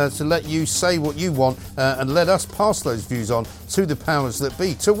them, to let you say what you want and let us pass those views on to the powers that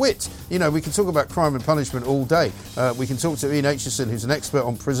be. To wit, you know, we can talk about crime and punishment all day. We can talk to Ian Aitchison, who's an expert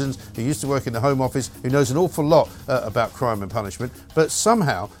on prisons, who used to work in the Home Office, who knows an awful lot about crime and punishment, but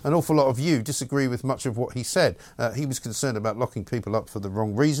somehow an awful lot of you disagree with much of what he said. He was concerned about locking people up for the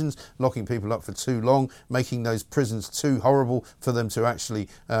wrong reasons, locking people up for too long, making those prisons too horrible for them to actually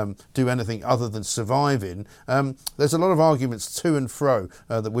do anything other than survive in. There's a lot of arguments to and fro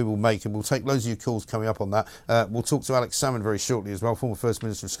that we will make, and we'll take loads of your calls coming up on that. We'll talk to Alex Salmond very shortly as well, former First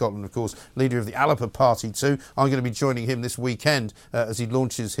Minister of Scotland, of course, leader of the Alapa Party too. I'm going to be joining him this weekend as he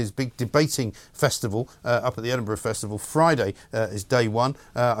launches his big debating festival up at the Edinburgh Festival. Friday is day one.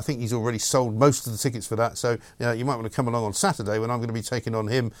 I think he's already sold most of the tickets for that, so you might want to come along on Saturday when I'm going to be taking on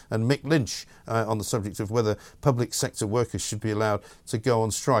him and Mick Lynch on the subject of whether public sector workers should be allowed to go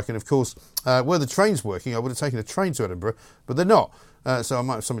on strike. And of course, were the trains working, I would have taken a train to Edinburgh, but they're not. So I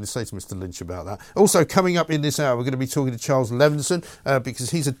might have something to say to Mr. Lynch about that. Also, coming up in this hour, we're going to be talking to Charles Levinson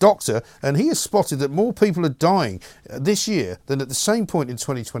because he's a doctor and he has spotted that more people are dying this year than at the same point in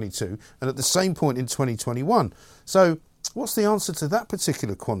 2022 and at the same point in 2021. So What's the answer to that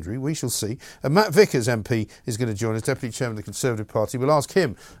particular quandary? We shall see. Matt Vickers, MP, is going to join us, Deputy Chairman of the Conservative Party. We'll ask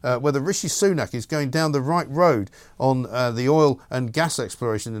him whether Rishi Sunak is going down the right road on the oil and gas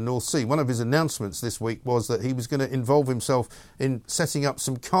exploration in the North Sea. One of his announcements this week was that he was going to involve himself in setting up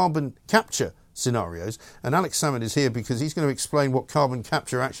some carbon capture scenarios. And Alex Salmond is here because he's going to explain what carbon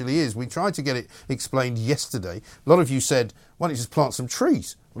capture actually is. We tried to get it explained yesterday. A lot of you said, why don't you just plant some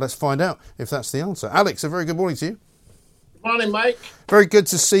trees? Well, let's find out if that's the answer. Alex, a very good morning to you. Morning, Mike. Very good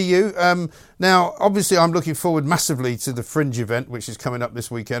to see you. Now, obviously, I'm looking forward massively to the Fringe event, which is coming up this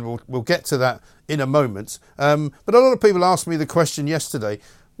weekend. We'll get to that in a moment. But a lot of people asked me the question yesterday,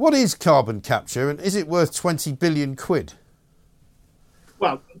 what is carbon capture and is it worth 20 billion quid?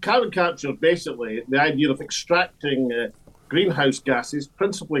 Well, carbon capture, basically, the idea of extracting greenhouse gases,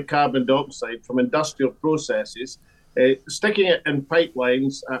 principally carbon dioxide, from industrial processes, sticking it in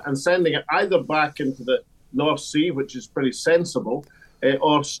pipelines and sending it either back into the North Sea, which is pretty sensible,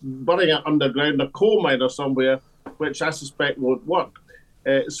 or burning it underground, a coal mine or somewhere, which I suspect won't work.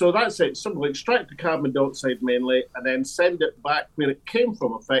 So that's it. Simply extract the carbon dioxide mainly and then send it back where it came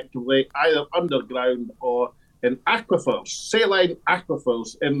from effectively, either underground or in aquifers, saline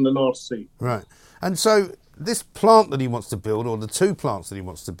aquifers in the North Sea. Right. And so this plant that he wants to build, or the two plants that he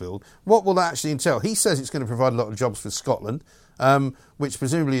wants to build, what will that actually entail? He says it's going to provide a lot of jobs for Scotland, which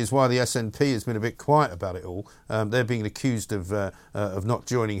presumably is why the SNP has been a bit quiet about it all. They're being accused of not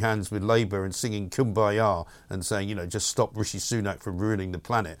joining hands with Labour and singing Kumbaya and saying, just stop Rishi Sunak from ruining the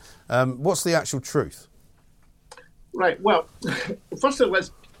planet. What's the actual truth? Right. Well, firstly, let's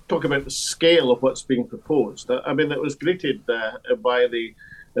talk about the scale of what's being proposed. I mean, it was greeted by the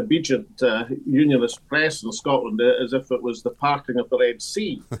obedient unionist press in Scotland as if it was the parting of the Red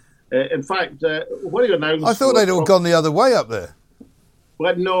Sea. In fact, what he announced... I thought they'd all gone the other way up there.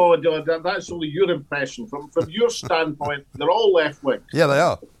 Well, no, that's only your impression. From your standpoint, they're all left-wing. Yeah, they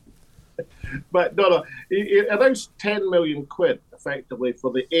are. But no, he announced 10 million quid, effectively,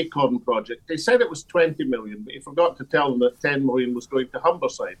 for the Acorn project. They said it was 20 million, but he forgot to tell them that 10 million was going to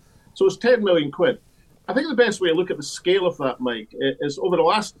Humberside. So it's 10 million quid. I think the best way to look at the scale of that, Mike, is over the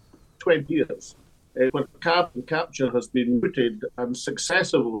last 20 years, where carbon capture has been mooted and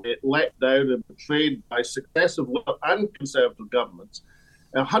successively let down and betrayed by successive and Conservative governments,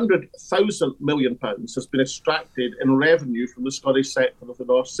 £100,000 million has been extracted in revenue from the Scottish sector of the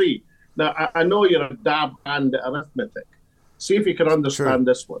North Sea. Now, I know you're a dab hand at arithmetic. See if you can understand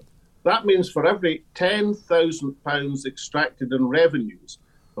this one. That means for every £10,000 extracted in revenues,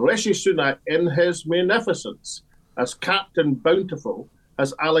 Rishi Sunak, in his munificence, as Captain Bountiful,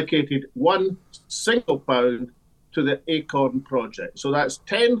 has allocated £1 single pound to the Acorn project. So that's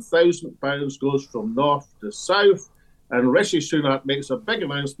 £10,000 goes from north to south, and Rishi Sunak makes a big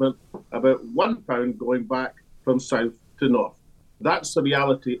announcement about £1 going back from south to north. That's the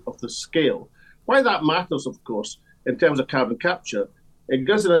reality of the scale. Why that matters, of course, in terms of carbon capture, it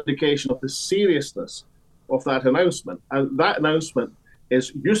gives an indication of the seriousness of that announcement. And that announcement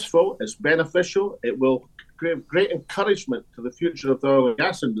is useful, it's beneficial, it will give great encouragement to the future of the oil and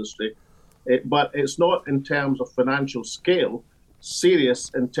gas industry, but it's not in terms of financial scale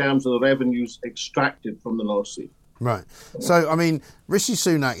serious in terms of the revenues extracted from the North Sea. Right. So, I mean, Rishi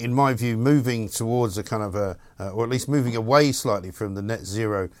Sunak, in my view, moving towards a kind of or at least moving away slightly from the net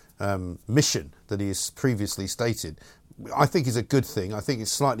zero mission that he has previously stated, I think is a good thing. I think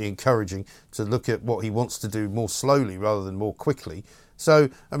it's slightly encouraging to look at what he wants to do more slowly rather than more quickly. So,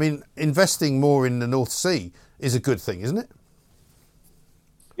 I mean, investing more in the North Sea is a good thing, isn't it?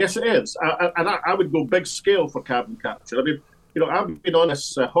 Yes, it is. And I would go big scale for carbon capture. I mean, I've been on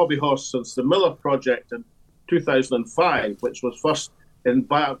this hobby horse since the Miller project in 2005, which was first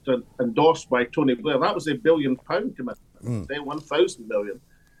embarked and endorsed by Tony Blair. That was £1 billion commitment, then 1,000 million.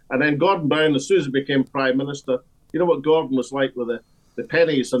 And then Gordon Brown, as soon as he became Prime Minister, you know what Gordon was like with the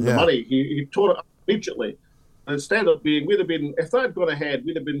pennies and the money. He tore it up immediately. And instead of if that had gone ahead,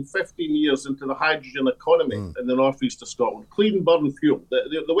 we'd have been 15 years into the hydrogen economy in the northeast of Scotland. Clean burn fuel,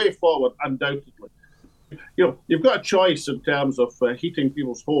 the way forward, undoubtedly. You've got a choice in terms of heating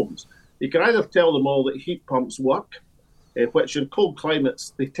people's homes. You can either tell them all that heat pumps work, which in cold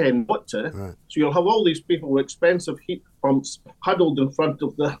climates they tend not to. Right. So you'll have all these people with expensive heat pumps huddled in front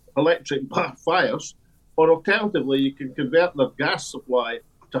of the electric bar fires. Or alternatively, you can convert their gas supply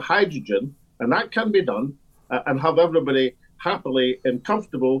to hydrogen, and that can be done, and have everybody happily in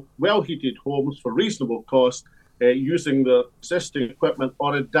comfortable, well-heated homes for reasonable cost, using the existing equipment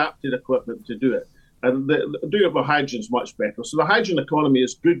or adapted equipment to do it. And doing it with hydrogen is much better. So the hydrogen economy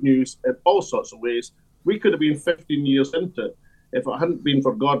is good news in all sorts of ways. We could have been 15 years into it if it hadn't been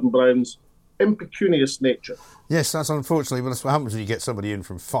for Gordon Brown's impecunious nature. Yes, that's unfortunately, well, that's what happens when you get somebody in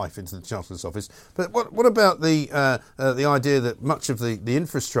from Fife into the Chancellor's office. But what about the idea that much of the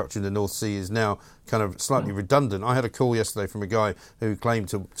infrastructure in the North Sea is now kind of slightly redundant? I had a call yesterday from a guy who claimed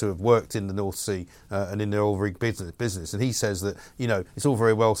to have worked in the North Sea and in the oil rig business, and he says that, you know, it's all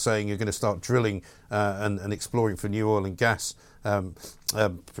very well saying you're going to start drilling and exploring for new oil and gas under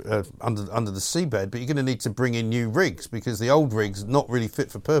the seabed, but you're going to need to bring in new rigs because the old rigs are not really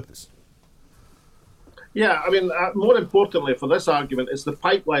fit for purpose. Yeah, I mean, more importantly for this argument is the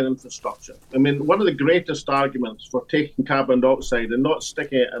pipeline infrastructure. I mean, one of the greatest arguments for taking carbon dioxide and not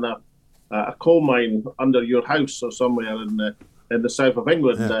sticking it in a coal mine under your house or somewhere in the south of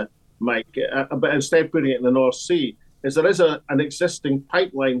England, Mike, but instead putting it in the North Sea, is there is an existing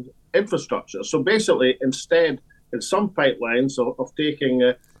pipeline infrastructure. So basically, instead, in some pipelines of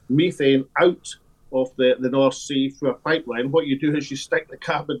taking methane out of the North Sea through a pipeline, what you do is you stick the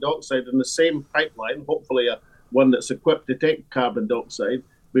carbon dioxide in the same pipeline, hopefully one that's equipped to take carbon dioxide,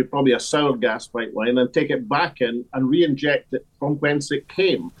 with probably a sour gas pipeline, and take it back in and re-inject it from whence it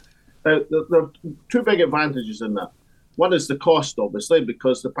came. Now, there are two big advantages in that. One is the cost, obviously,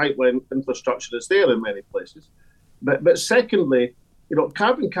 because the pipeline infrastructure is there in many places. But secondly, you know,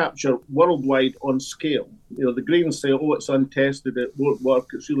 carbon capture worldwide on scale. You know, the Greens say, oh, it's untested, it won't work,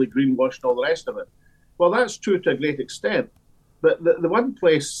 it's really greenwashed, all the rest of it. Well, that's true to a great extent. But the one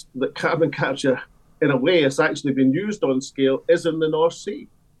place that carbon capture, in a way, has actually been used on scale is in the North Sea.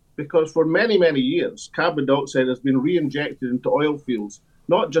 Because for many, many years, carbon dioxide has been re-injected into oil fields,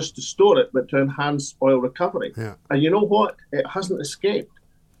 not just to store it, but to enhance oil recovery. Yeah. And you know what? It hasn't escaped.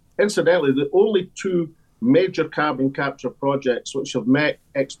 Incidentally, the only two major carbon capture projects which have met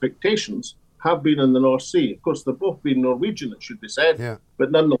expectations have been in the North Sea. Of course, they've both been Norwegian, it should be said, but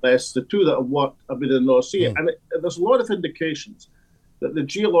nonetheless, the two that have worked have been in the North Sea. And there's a lot of indications that the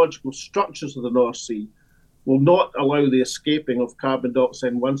geological structures of the North Sea will not allow the escaping of carbon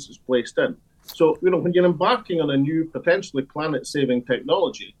dioxide once it's placed in. So, you know, when you're embarking on a new, potentially planet-saving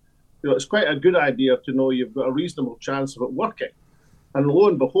technology, you know, it's quite a good idea to know you've got a reasonable chance of it working. And lo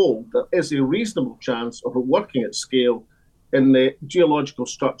and behold, there is a reasonable chance of it working at scale in the geological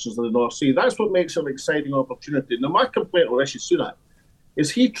structures of the North Sea. That's what makes it an exciting opportunity. Now, my complaint with Rishi Sunak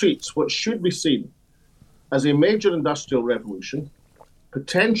is he treats what should be seen as a major industrial revolution,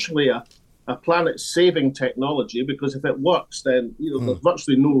 potentially a planet-saving technology, because if it works, then there's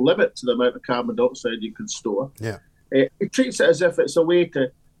virtually no limit to the amount of carbon dioxide you could store. Yeah. He treats it as if it's a way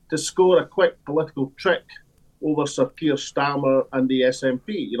to score a quick political trick over Sir Keir Starmer and the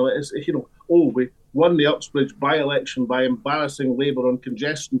SNP. We won the Uxbridge by-election by embarrassing Labour on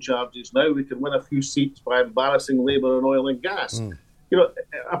congestion charges. Now we can win a few seats by embarrassing Labour on oil and gas. You know,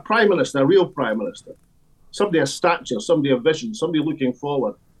 a prime minister, a real prime minister, somebody of stature, somebody of vision, somebody looking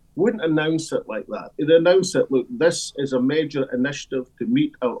forward, wouldn't announce it like that. It'd announce it, look, this is a major initiative to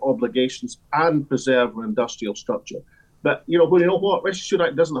meet our obligations and preserve our industrial structure. But, you know what? Rishi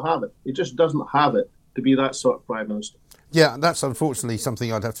Sunak doesn't have it. He just doesn't have it to be that sort of prime minister. Yeah, that's unfortunately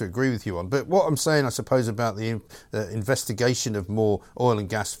something I'd have to agree with you on. But what I'm saying, I suppose, about the investigation of more oil and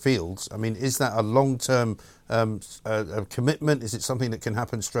gas fields, I mean, is that a long-term commitment? Is it something that can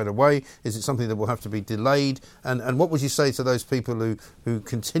happen straight away? Is it something that will have to be delayed? And what would you say to those people who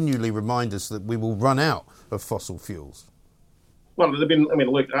continually remind us that we will run out of fossil fuels? Well,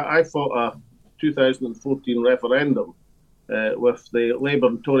 I fought a 2014 referendum with the Labour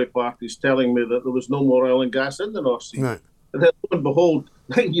and Tory parties telling me that there was no more oil and gas in the North Sea. Right. And then, lo and behold,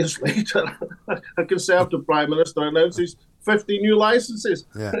 9 years later, a Conservative Prime Minister announces 50 new licences.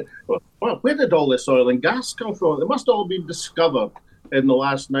 Yeah. Well, where did all this oil and gas come from? They must all have been discovered in the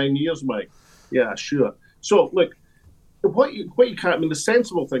last 9 years, Mike. Yeah, sure. So, look, what you can't, I mean, the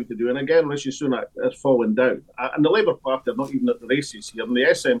sensible thing to do, and again, Rishi Sunak has fallen down, and the Labour Party are not even at the races here, and the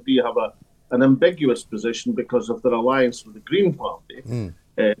SNP have an ambiguous position because of their alliance with the Green Party.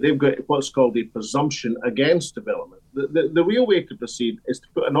 They've got what's called a presumption against development. The real way to proceed is to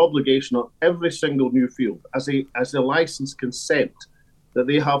put an obligation on every single new field as a license consent that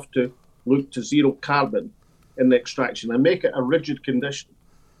they have to look to zero carbon in the extraction and make it a rigid condition.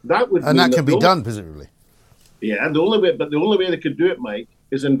 That can be done, presumably. Yeah, the only way they could do it, Mike,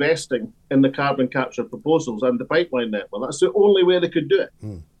 is investing in the carbon capture proposals and the pipeline network. That's the only way they could do it.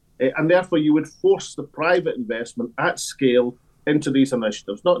 And therefore, you would force the private investment at scale into these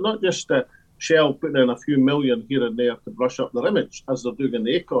initiatives, not just Shell putting in a few million here and there to brush up their image, as they're doing in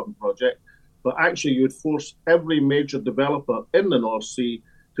the Acorn project, but actually you would force every major developer in the North Sea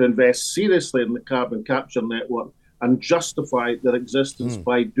to invest seriously in the carbon capture network and justify their existence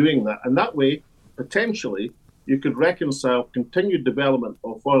by doing that. And that way, potentially, you could reconcile continued development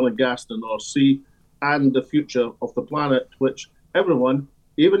of oil and gas in the North Sea and the future of the planet, which everyone,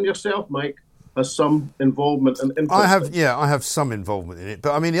 even yourself, Mike, has some involvement and interest I have some involvement in it.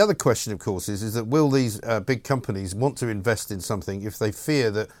 But I mean, the other question, of course, is that will these big companies want to invest in something if they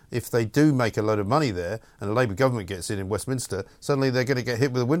fear that if they do make a load of money there and the Labour government gets in Westminster, suddenly they're going to get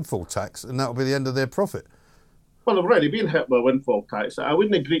hit with a windfall tax and that'll be the end of their profit? Well, they've already been hit by a windfall tax. I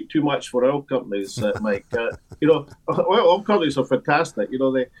wouldn't agree too much for oil companies, Mike. Oil companies are fantastic.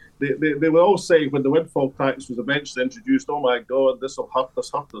 They will all say when the windfall tax was eventually introduced, oh my God, this will hurt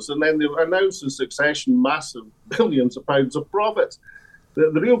us. And then they announced in succession massive billions of pounds of profits.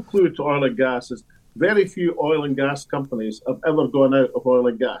 The real clue to oil and gas is very few oil and gas companies have ever gone out of oil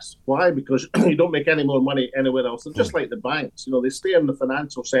and gas. Why? Because you don't make any more money anywhere else. They're just like the banks. They stay in the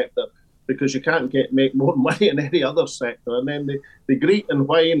financial sector because you can't make more money in any other sector. And then they greet and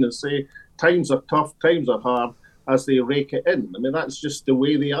whine and say, times are tough, times are hard, as they rake it in. I mean, that's just the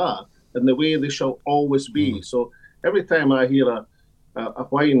way they are and the way they shall always be. So every time I hear a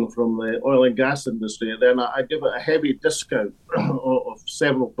whine from the oil and gas industry, then I give it a heavy discount of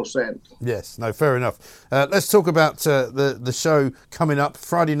several percent. Yes, no, fair enough. Let's talk about the show coming up.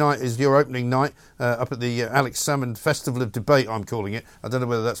 Friday night is your opening night up at the Alex Salmond Festival of Debate, I'm calling it. I don't know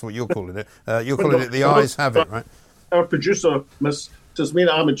whether that's what you're calling it. You're calling it The Eyes Have It, right? Our producer, Miss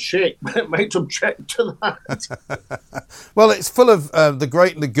Tasmina Ahmed Sheikh, might object to that. Well, it's full of the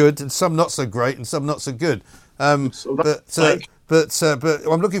great and the good, and some not so great and some not so good. But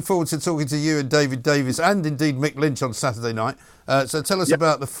I'm looking forward to talking to you and David Davis and indeed Mick Lynch on Saturday night. So tell us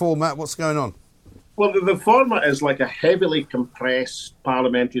about the format. What's going on? Well, the format is like a heavily compressed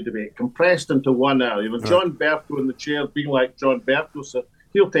parliamentary debate, compressed into 1 hour. John Bercow in the chair being like John Bercow, so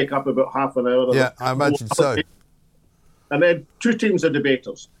he'll take up about half an hour. Yeah, I imagine so. And then 2 teams of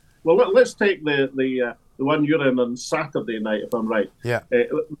debaters. Well, let's take the one you're in on Saturday night, if I'm right. Yeah.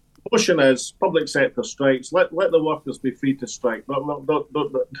 The motion is public sector strikes. Let the workers be free to strike. Not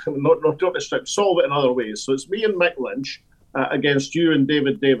to strike. Solve it in other ways. So it's me and Mick Lynch against you and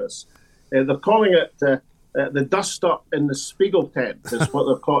David Davis. They're calling it the dust up in the Spiegel tent, is what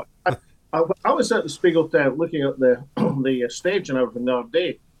they're called. I was at the Spiegel tent looking at the stage and everything the other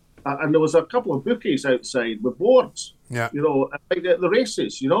day, and there was a couple of bookies outside with boards. Yeah. Like the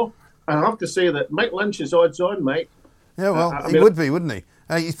races. I have to say that Mick Lynch is odds on, Mike. Yeah, well, he would be, wouldn't he?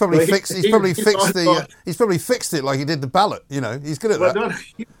 He's probably fixed it like he did the ballot. He's good at that. No,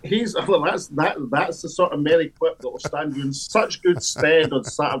 that's the sort of merry quip that will stand you in such good stead on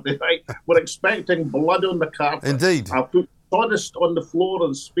Saturday night. We're expecting blood on the carpet. Indeed. I'll put sawdust on the floor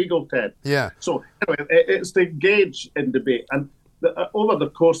in Spiegel tent. Yeah. So anyway, it's to engage in debate, and over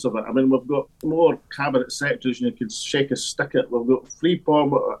the course of it, I mean, we've got more cabinet secretaries than you can shake a stick at. We've got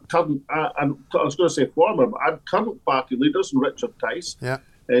current party leaders, and Richard Tice,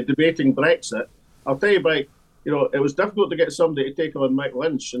 debating Brexit. I'll tell you, Mike, it was difficult to get somebody to take on Mick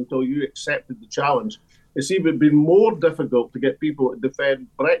Lynch until you accepted the challenge. It's even been more difficult to get people to defend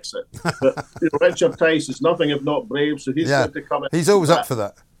Brexit. But Richard Tice is nothing if not brave, so he's going to come in. He's always up for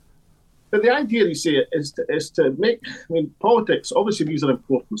that. But the idea, you see, is to make, politics, obviously these are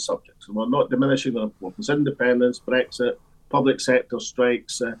important subjects, and we're not diminishing their importance. Independence, Brexit, public sector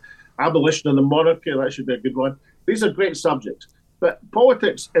strikes, abolition of the monarchy, that should be a good one. These are great subjects. But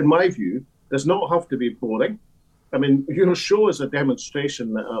politics, in my view, does not have to be boring. I mean, your show is a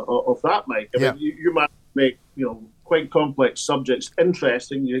demonstration of that, Mike. I mean, you might make, quite complex subjects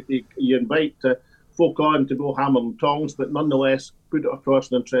interesting. You invite folk on to go hammer and tongs, but nonetheless put it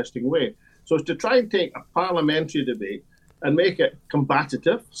across an interesting way. So it's to try and take a parliamentary debate and make it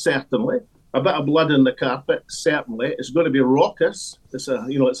combative, certainly. A bit of blood in the carpet, certainly. It's going to be raucous. It's a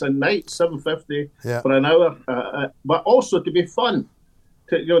night, 7:50 for an hour, but also to be fun,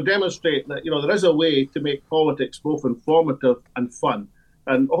 to demonstrate that there is a way to make politics both informative and fun,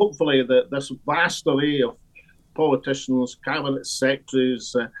 and hopefully this vast array of politicians, cabinet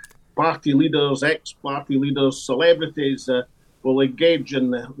secretaries, party leaders, ex-party leaders, celebrities will engage in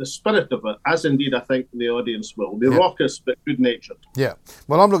the spirit of it, as indeed I think the audience will. Be raucous but good-natured. Yeah.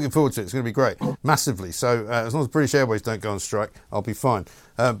 Well, I'm looking forward to it. It's going to be great, massively. So as long as British Airways don't go on strike, I'll be fine.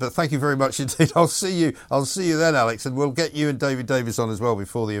 But thank you very much indeed. I'll see you then, Alex, and we'll get you and David Davis on as well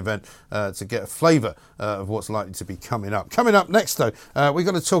before the event to get a flavour of what's likely to be coming up. Coming up next, though, we're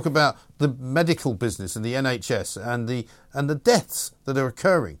going to talk about the medical business and the NHS and the deaths that are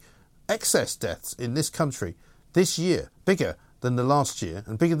occurring. Excess deaths in this country this year, bigger than the last year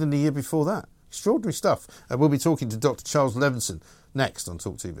and bigger than the year before that. Extraordinary stuff. We'll be talking to Dr. Charles Levinson next on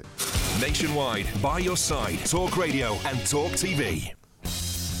Talk TV. Nationwide, by your side, Talk Radio and Talk TV.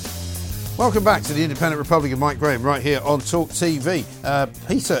 Welcome back to the Independent Republic of Mike Graham right here on Talk TV.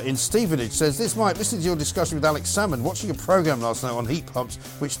 Peter in Stevenage says, this Mike, listening to your discussion with Alex Salmon, watching a programme last night on heat pumps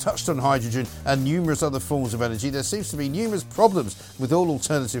which touched on hydrogen and numerous other forms of energy. There seems to be numerous problems with all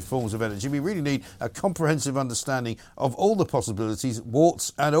alternative forms of energy. We really need a comprehensive understanding of all the possibilities,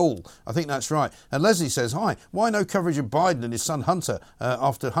 warts and all. I think that's right. And Leslie says, hi, why no coverage of Biden and his son Hunter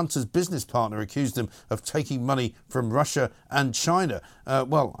after Hunter's business partner accused him of taking money from Russia and China?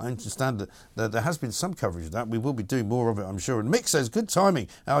 Well, I understand that there has been some coverage of that. We will be doing more of it, I'm sure. And Mick says, good timing.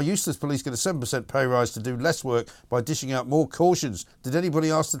 Our useless police get a 7% pay rise to do less work by dishing out more cautions. Did anybody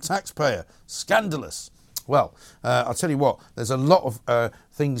ask the taxpayer? Scandalous. Well, I'll tell you what, there's a lot of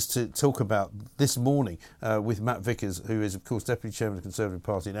things to talk about this morning with Matt Vickers, who is, of course, Deputy Chairman of the Conservative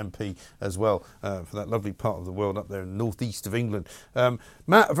Party and MP as well for that lovely part of the world up there in the northeast of England.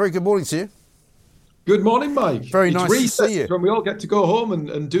 Matt, a very good morning to you. Good morning, Mike. Very nice to see you. When we all get to go home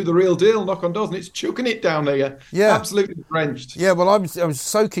and do the real deal, knock on doors, and it's chucking it down here. Yeah. Absolutely drenched. Yeah, well, I was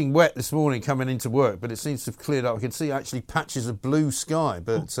soaking wet this morning coming into work, but it seems to have cleared up. I can see actually patches of blue sky.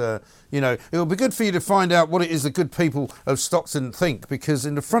 But, it'll be good for you to find out what it is the good people of Stockton think, because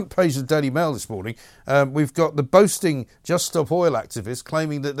in the front page of the Daily Mail this morning, we've got the boasting Just Stop Oil activists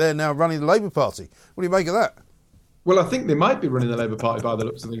claiming that they're now running the Labour Party. What do you make of that? Well, I think they might be running the Labour Party by the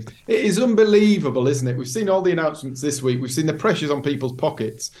looks of things. It is unbelievable, isn't it? We've seen all the announcements this week. We've seen the pressures on people's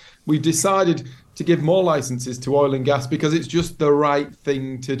pockets. We've decided to give more licences to oil and gas because it's just the right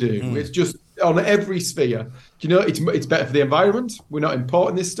thing to do. It's just on every sphere. Do you know, it's better for the environment. We're not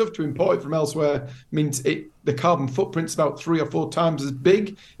importing this stuff. To import it from elsewhere means the carbon footprint's about 3 or 4 times as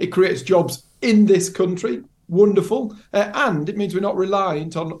big. It creates jobs in this country. Wonderful. And it means we're not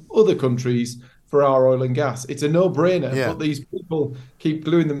reliant on other countries for our oil and gas. It's a no-brainer, but these people keep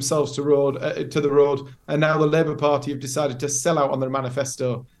gluing themselves to the road, and now the Labour Party have decided to sell out on their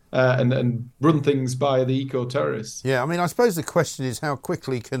manifesto and run things by the eco-terrorists. Yeah, I mean, I suppose the question is how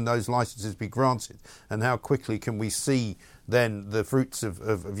quickly can those licences be granted, and how quickly can we see then the fruits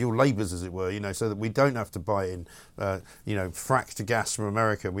of your labours, as it were, so that we don't have to buy in, fracked gas from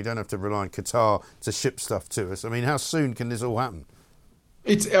America. We don't have to rely on Qatar to ship stuff to us. I mean, how soon can this all happen?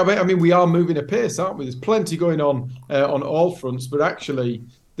 We are moving apace, aren't we? There's plenty going on all fronts, but actually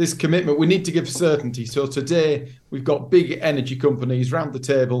this commitment, we need to give certainty. So today we've got big energy companies round the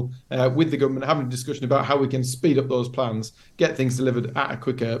table with the government having a discussion about how we can speed up those plans, get things delivered at a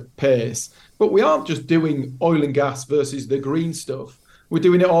quicker pace. But we aren't just doing oil and gas versus the green stuff. We're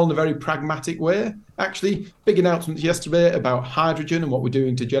doing it all in a very pragmatic way. Actually, big announcements yesterday about hydrogen and what we're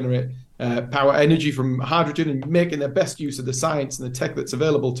doing to generate power energy from hydrogen and making the best use of the science and the tech that's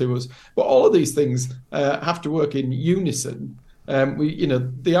available to us. But all of these things have to work in unison.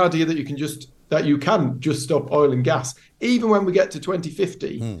 The idea that you can just stop oil and gas, even when we get to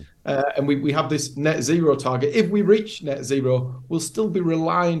 2050, and we have this net zero target. If we reach net zero, we'll still be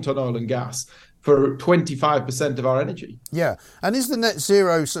reliant on oil and gas for 25% of our energy. Yeah, and is the net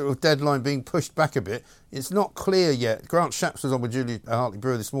zero sort of deadline being pushed back a bit? It's not clear yet. Grant Shapps was on with Julie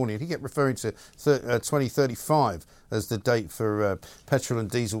Hartley-Brewer this morning, and he kept referring to 2035 as the date for petrol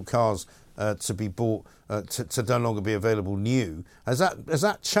and diesel cars to be bought, to no longer be available new. Has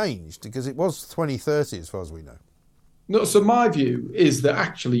that changed? Because it was 2030 as far as we know. No, so my view is that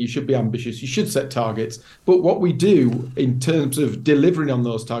actually you should be ambitious. You should set targets. But what we do in terms of delivering on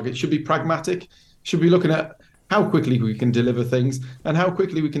those targets should be pragmatic. Should be looking at how quickly we can deliver things and how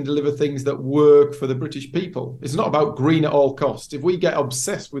quickly we can deliver things that work for the British people. It's not about green at all costs. If we get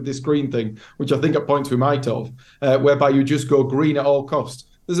obsessed with this green thing, which I think at points we might have, whereby you just go green at all costs,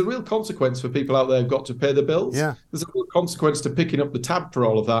 there's a real consequence for people out there who've got to pay the bills. Yeah. There's a real consequence to picking up the tab for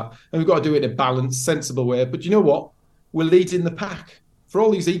all of that. And we've got to do it in a balanced, sensible way. But you know what? We're leading the pack. For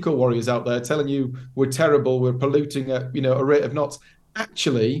all these eco warriors out there telling you we're terrible, we're polluting at a rate of knots.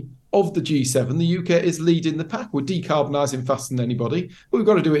 Actually, of the G7, the UK is leading the pack. We're decarbonising faster than anybody, but we've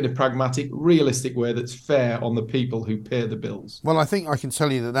got to do it in a pragmatic, realistic way that's fair on the people who pay the bills. Well, I think I can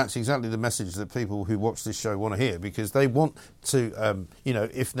tell you that that's exactly the message that people who watch this show want to hear, because they want to,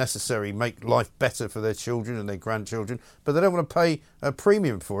 if necessary, make life better for their children and their grandchildren, but they don't want to pay a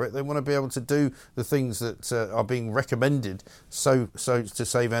premium for it. They want to be able to do the things that are being recommended, so to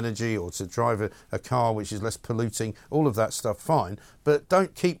save energy or to drive a car which is less polluting, all of that stuff, fine, but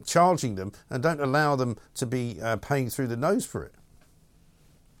don't keep charging them and don't allow them to be paying through the nose for it.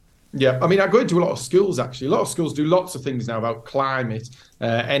 Yeah, I go into a lot of schools, actually. A lot of schools do lots of things now about climate,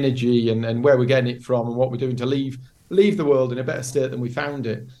 energy and where we're getting it from and what we're doing to leave the world in a better state than we found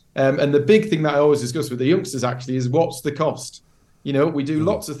it. And the big thing that I always discuss with the youngsters, actually, is what's the cost? We do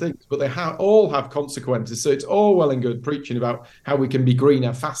lots of things, but they all have consequences. So it's all well and good preaching about how we can be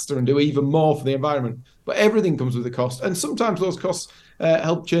greener, faster, and do even more for the environment. But everything comes with a cost. And sometimes those costs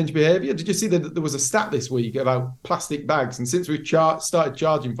help change behaviour. Did you see that there was a stat this week about plastic bags? And since we've started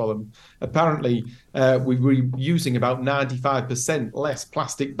charging for them, apparently we were using about 95% less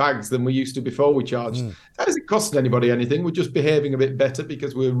plastic bags than we used to before we charged. That isn't costing anybody anything. We're just behaving a bit better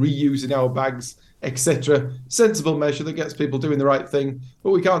because we're reusing our bags, etc. Sensible measure that gets people doing the right thing, but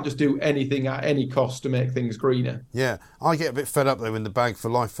we can't just do anything at any cost to make things greener. Yeah, I get a bit fed up though when the bag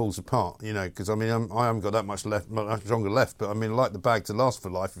for life falls apart, because I haven't got that much longer left, but I like the bag to last for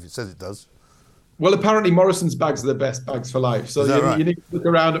life if it says it does. Well, apparently Morrison's bags are the best bags for life, so you need to look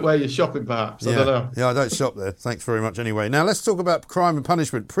around at where you're shopping perhaps. Yeah. I don't know. Yeah, I don't shop there. Thanks very much anyway. Now let's talk about crime and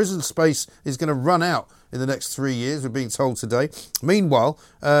punishment. Prison space is going to run out in the next 3 years, we're being told today. Meanwhile,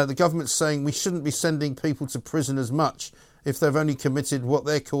 the government's saying we shouldn't be sending people to prison as much if they've only committed what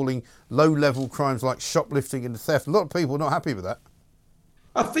they're calling low-level crimes like shoplifting and theft. A lot of people are not happy with that.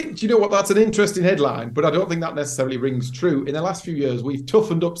 I think, do you know what, that's an interesting headline, but I don't think that necessarily rings true. In the last few years, we've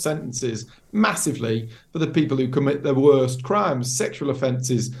toughened up sentences massively for the people who commit the worst crimes, sexual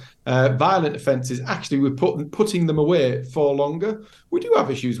offences, violent offences. Actually, we're putting them away for longer. We do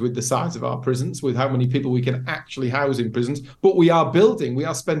have issues with the size of our prisons, with how many people we can actually house in prisons, but we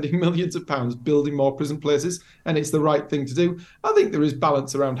are spending millions of pounds building more prison places, and it's the right thing to do. I think there is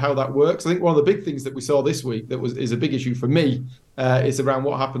balance around how that works. I think one of the big things that we saw this week that is a big issue for me is around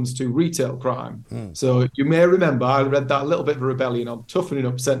what happens to retail crime. So you may remember, I read that a little bit of a rebellion on toughening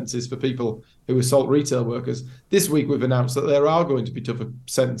up sentences for people who assault retail workers. This week we've announced that there are going to be tougher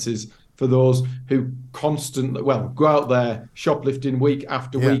sentences for those who constantly, go out there shoplifting week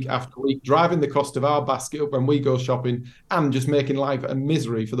after week after week, driving the cost of our basket up when we go shopping and just making life a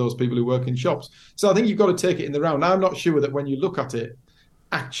misery for those people who work in shops. So I think you've got to take it in the round. I'm not sure that when you look at it,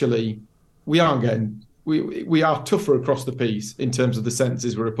 actually, we are tougher across the piece in terms of the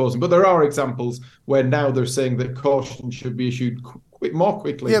sentences we're opposing. But there are examples where now they're saying that caution should be issued more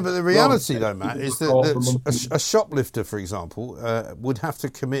quickly. Yeah, but the reality, though, Matt, is that a shoplifter, for example, would have to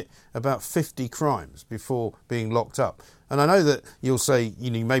commit about 50 crimes before being locked up. And I know that you'll say,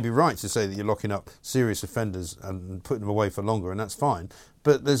 you may be right to say that you're locking up serious offenders and putting them away for longer, and that's fine.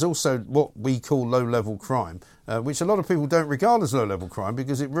 But there's also what we call low-level crime, which a lot of people don't regard as low-level crime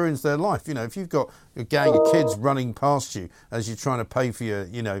because it ruins their life. If you've got a gang of kids running past you as you're trying to pay for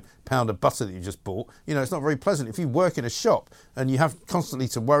your, pound of butter that you just bought, it's not very pleasant. If you work in a shop and you have constantly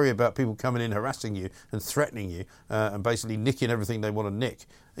to worry about people coming in, harassing you and threatening you and basically nicking everything they want to nick,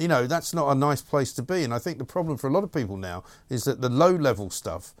 that's not a nice place to be. And I think the problem for a lot of people now is that the low-level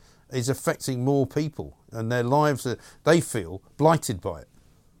stuff is affecting more people and their lives are, they feel, blighted by it.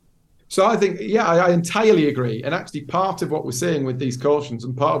 So I think, I entirely agree. And actually part of what we're saying with these cautions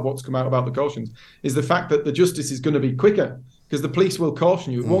and part of what's come out about the cautions is the fact that the justice is going to be quicker because the police will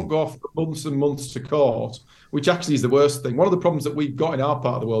caution you. It won't go off for months and months to court, which actually is the worst thing. One of the problems that we've got in our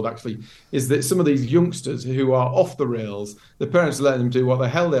part of the world actually is that some of these youngsters who are off the rails, the parents are letting them do what the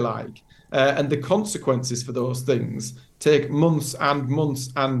hell they like. And the consequences for those things take months and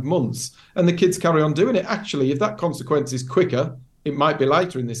months and months. And the kids carry on doing it. Actually, if that consequence is quicker, it might be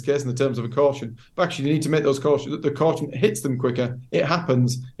lighter in this case in the terms of a caution. But actually, you need to make those cautions. The caution hits them quicker. It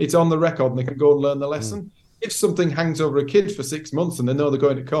happens. It's on the record and they can go and learn the lesson. If something hangs over a kid for 6 months and they know they're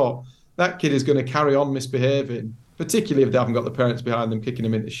going to court, that kid is going to carry on misbehaving, particularly if they haven't got the parents behind them kicking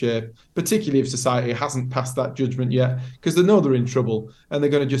them into shape, particularly if society hasn't passed that judgment yet, because they know they're in trouble and they're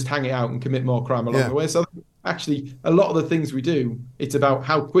going to just hang it out and commit more crime along the way. So actually, a lot of the things we do, it's about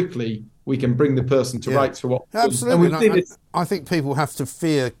how quickly we can bring the person to rights for what. Absolutely. And I think people have to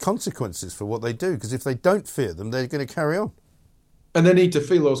fear consequences for what they do, because if they don't fear them, they're going to carry on. And they need to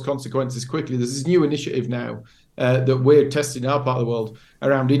feel those consequences quickly. There's this new initiative now that we're testing in our part of the world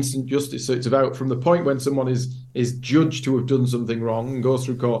around instant justice. So it's about from the point when someone is judged to have done something wrong and goes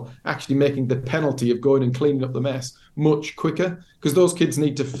through court, actually making the penalty of going and cleaning up the mess much quicker, because those kids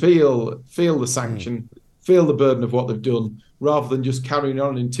need to feel the sanction, feel the burden of what they've done, rather than just carrying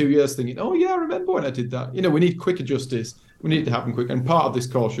on in 2 years thinking, oh yeah, I remember when I did that. We need quicker justice. We need it to happen quick. And part of this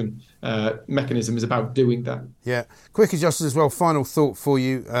caution mechanism is about doing that. Yeah. Quicker justice as well. Final thought for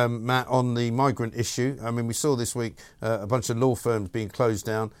you, Matt, on the migrant issue. I mean, we saw this week a bunch of law firms being closed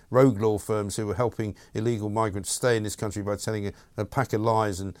down, rogue law firms who were helping illegal migrants stay in this country by telling a pack of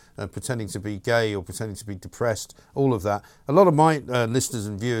lies and pretending to be gay or pretending to be depressed, all of that. A lot of my listeners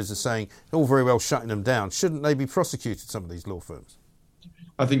and viewers are saying, all very well shutting them down. Shouldn't they be prosecuted, some of these law firms?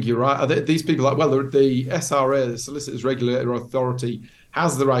 I think you're right. These people, the SRA, the Solicitors Regulator Authority,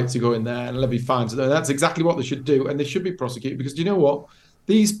 has the right to go in there and levy fines. And that's exactly what they should do, and they should be prosecuted, because do you know what?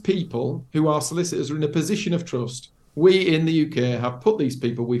 These people who are solicitors are in a position of trust. We in the UK have put these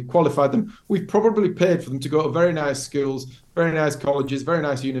people, we've qualified them, we've probably paid for them to go to very nice schools, very nice colleges, very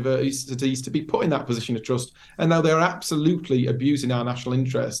nice universities, to be put in that position of trust. And now they're absolutely abusing our national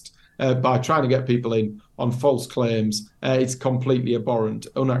interest by trying to get people in on false claims. It's completely abhorrent,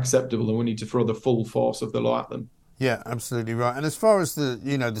 unacceptable, and we need to throw the full force of the law at them. Yeah, absolutely right. And as far as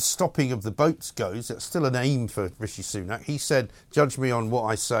the stopping of the boats goes, that's still an aim for Rishi Sunak. He said, judge me on what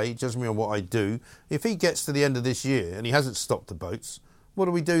I say, judge me on what I do. If he gets to the end of this year and he hasn't stopped the boats, what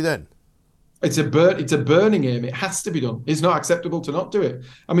do we do then? It's a burning aim. It has to be done. It's not acceptable to not do it.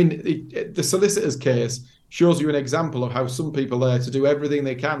 I mean, the solicitor's case shows you an example of how some people are there to do everything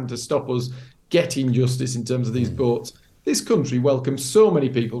they can to stop us getting justice in terms of these boats. This country welcomes so many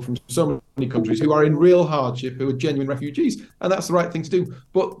people from so many countries who are in real hardship, who are genuine refugees, and that's the right thing to do.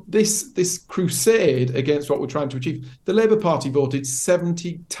 But this crusade against what we're trying to achieve, the Labour Party voted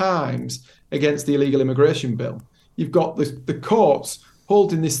 70 times against the illegal immigration bill. You've got the courts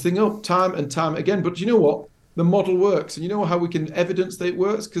holding this thing up time and time again. But you know what? The model works. And you know how we can evidence that it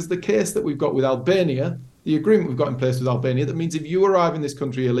works? Because the case that we've got with Albania, the agreement we've got in place with Albania, that means if you arrive in this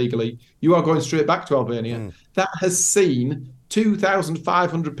country illegally, you are going straight back to Albania. That has seen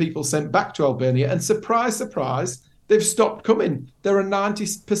 2,500 people sent back to Albania. And surprise, surprise, they've stopped coming. There are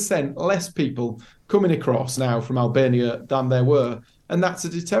 90% less people coming across now from Albania than there were. And that's a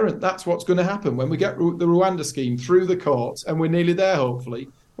deterrent. That's what's going to happen when we get the Rwanda scheme through the courts, and we're nearly there, hopefully.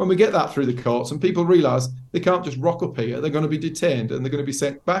 When we get that through the courts and people realise they can't just rock up here, they're going to be detained and they're going to be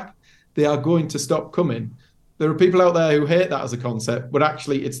sent back, they are going to stop coming. There are people out there who hate that as a concept, but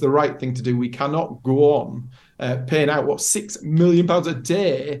actually it's the right thing to do. We cannot go on paying out, £6 million a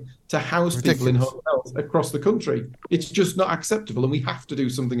day to house people in hotels across the country. It's just not acceptable, and we have to do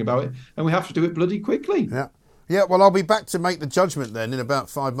something about it, and we have to do it bloody quickly. Yeah, well, I'll be back to make the judgment then in about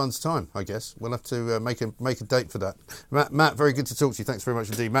 5 months' time, I guess. We'll have to make a date for that. Matt, very good to talk to you. Thanks very much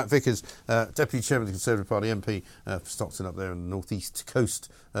indeed. Matt Vickers, Deputy Chairman of the Conservative Party, MP for Stockton up there on the northeast coast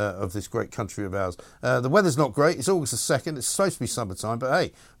of this great country of ours. The weather's not great. It's August the 2nd. It's supposed to be summertime, but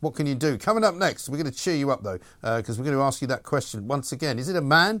hey, what can you do? Coming up next, we're going to cheer you up, though, because we're going to ask you that question once again. Is it a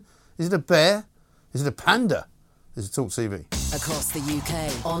man? Is it a bear? Is it a panda? This is Talk TV. Across the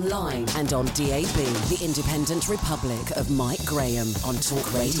UK, online and on DAB, the Independent Republic of Mike Graham on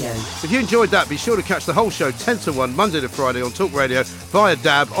Talk Radio. If you enjoyed that, be sure to catch the whole show 10 to 1, Monday to Friday on Talk Radio, via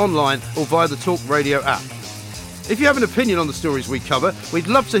DAB, online or via the Talk Radio app. If you have an opinion on the stories we cover, we'd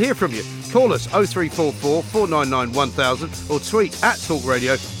love to hear from you. Call us 0344 499 1000 or tweet at Talk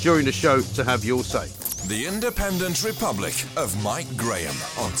Radio during the show to have your say. The Independent Republic of Mike Graham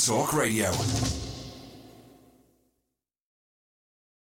on Talk Radio.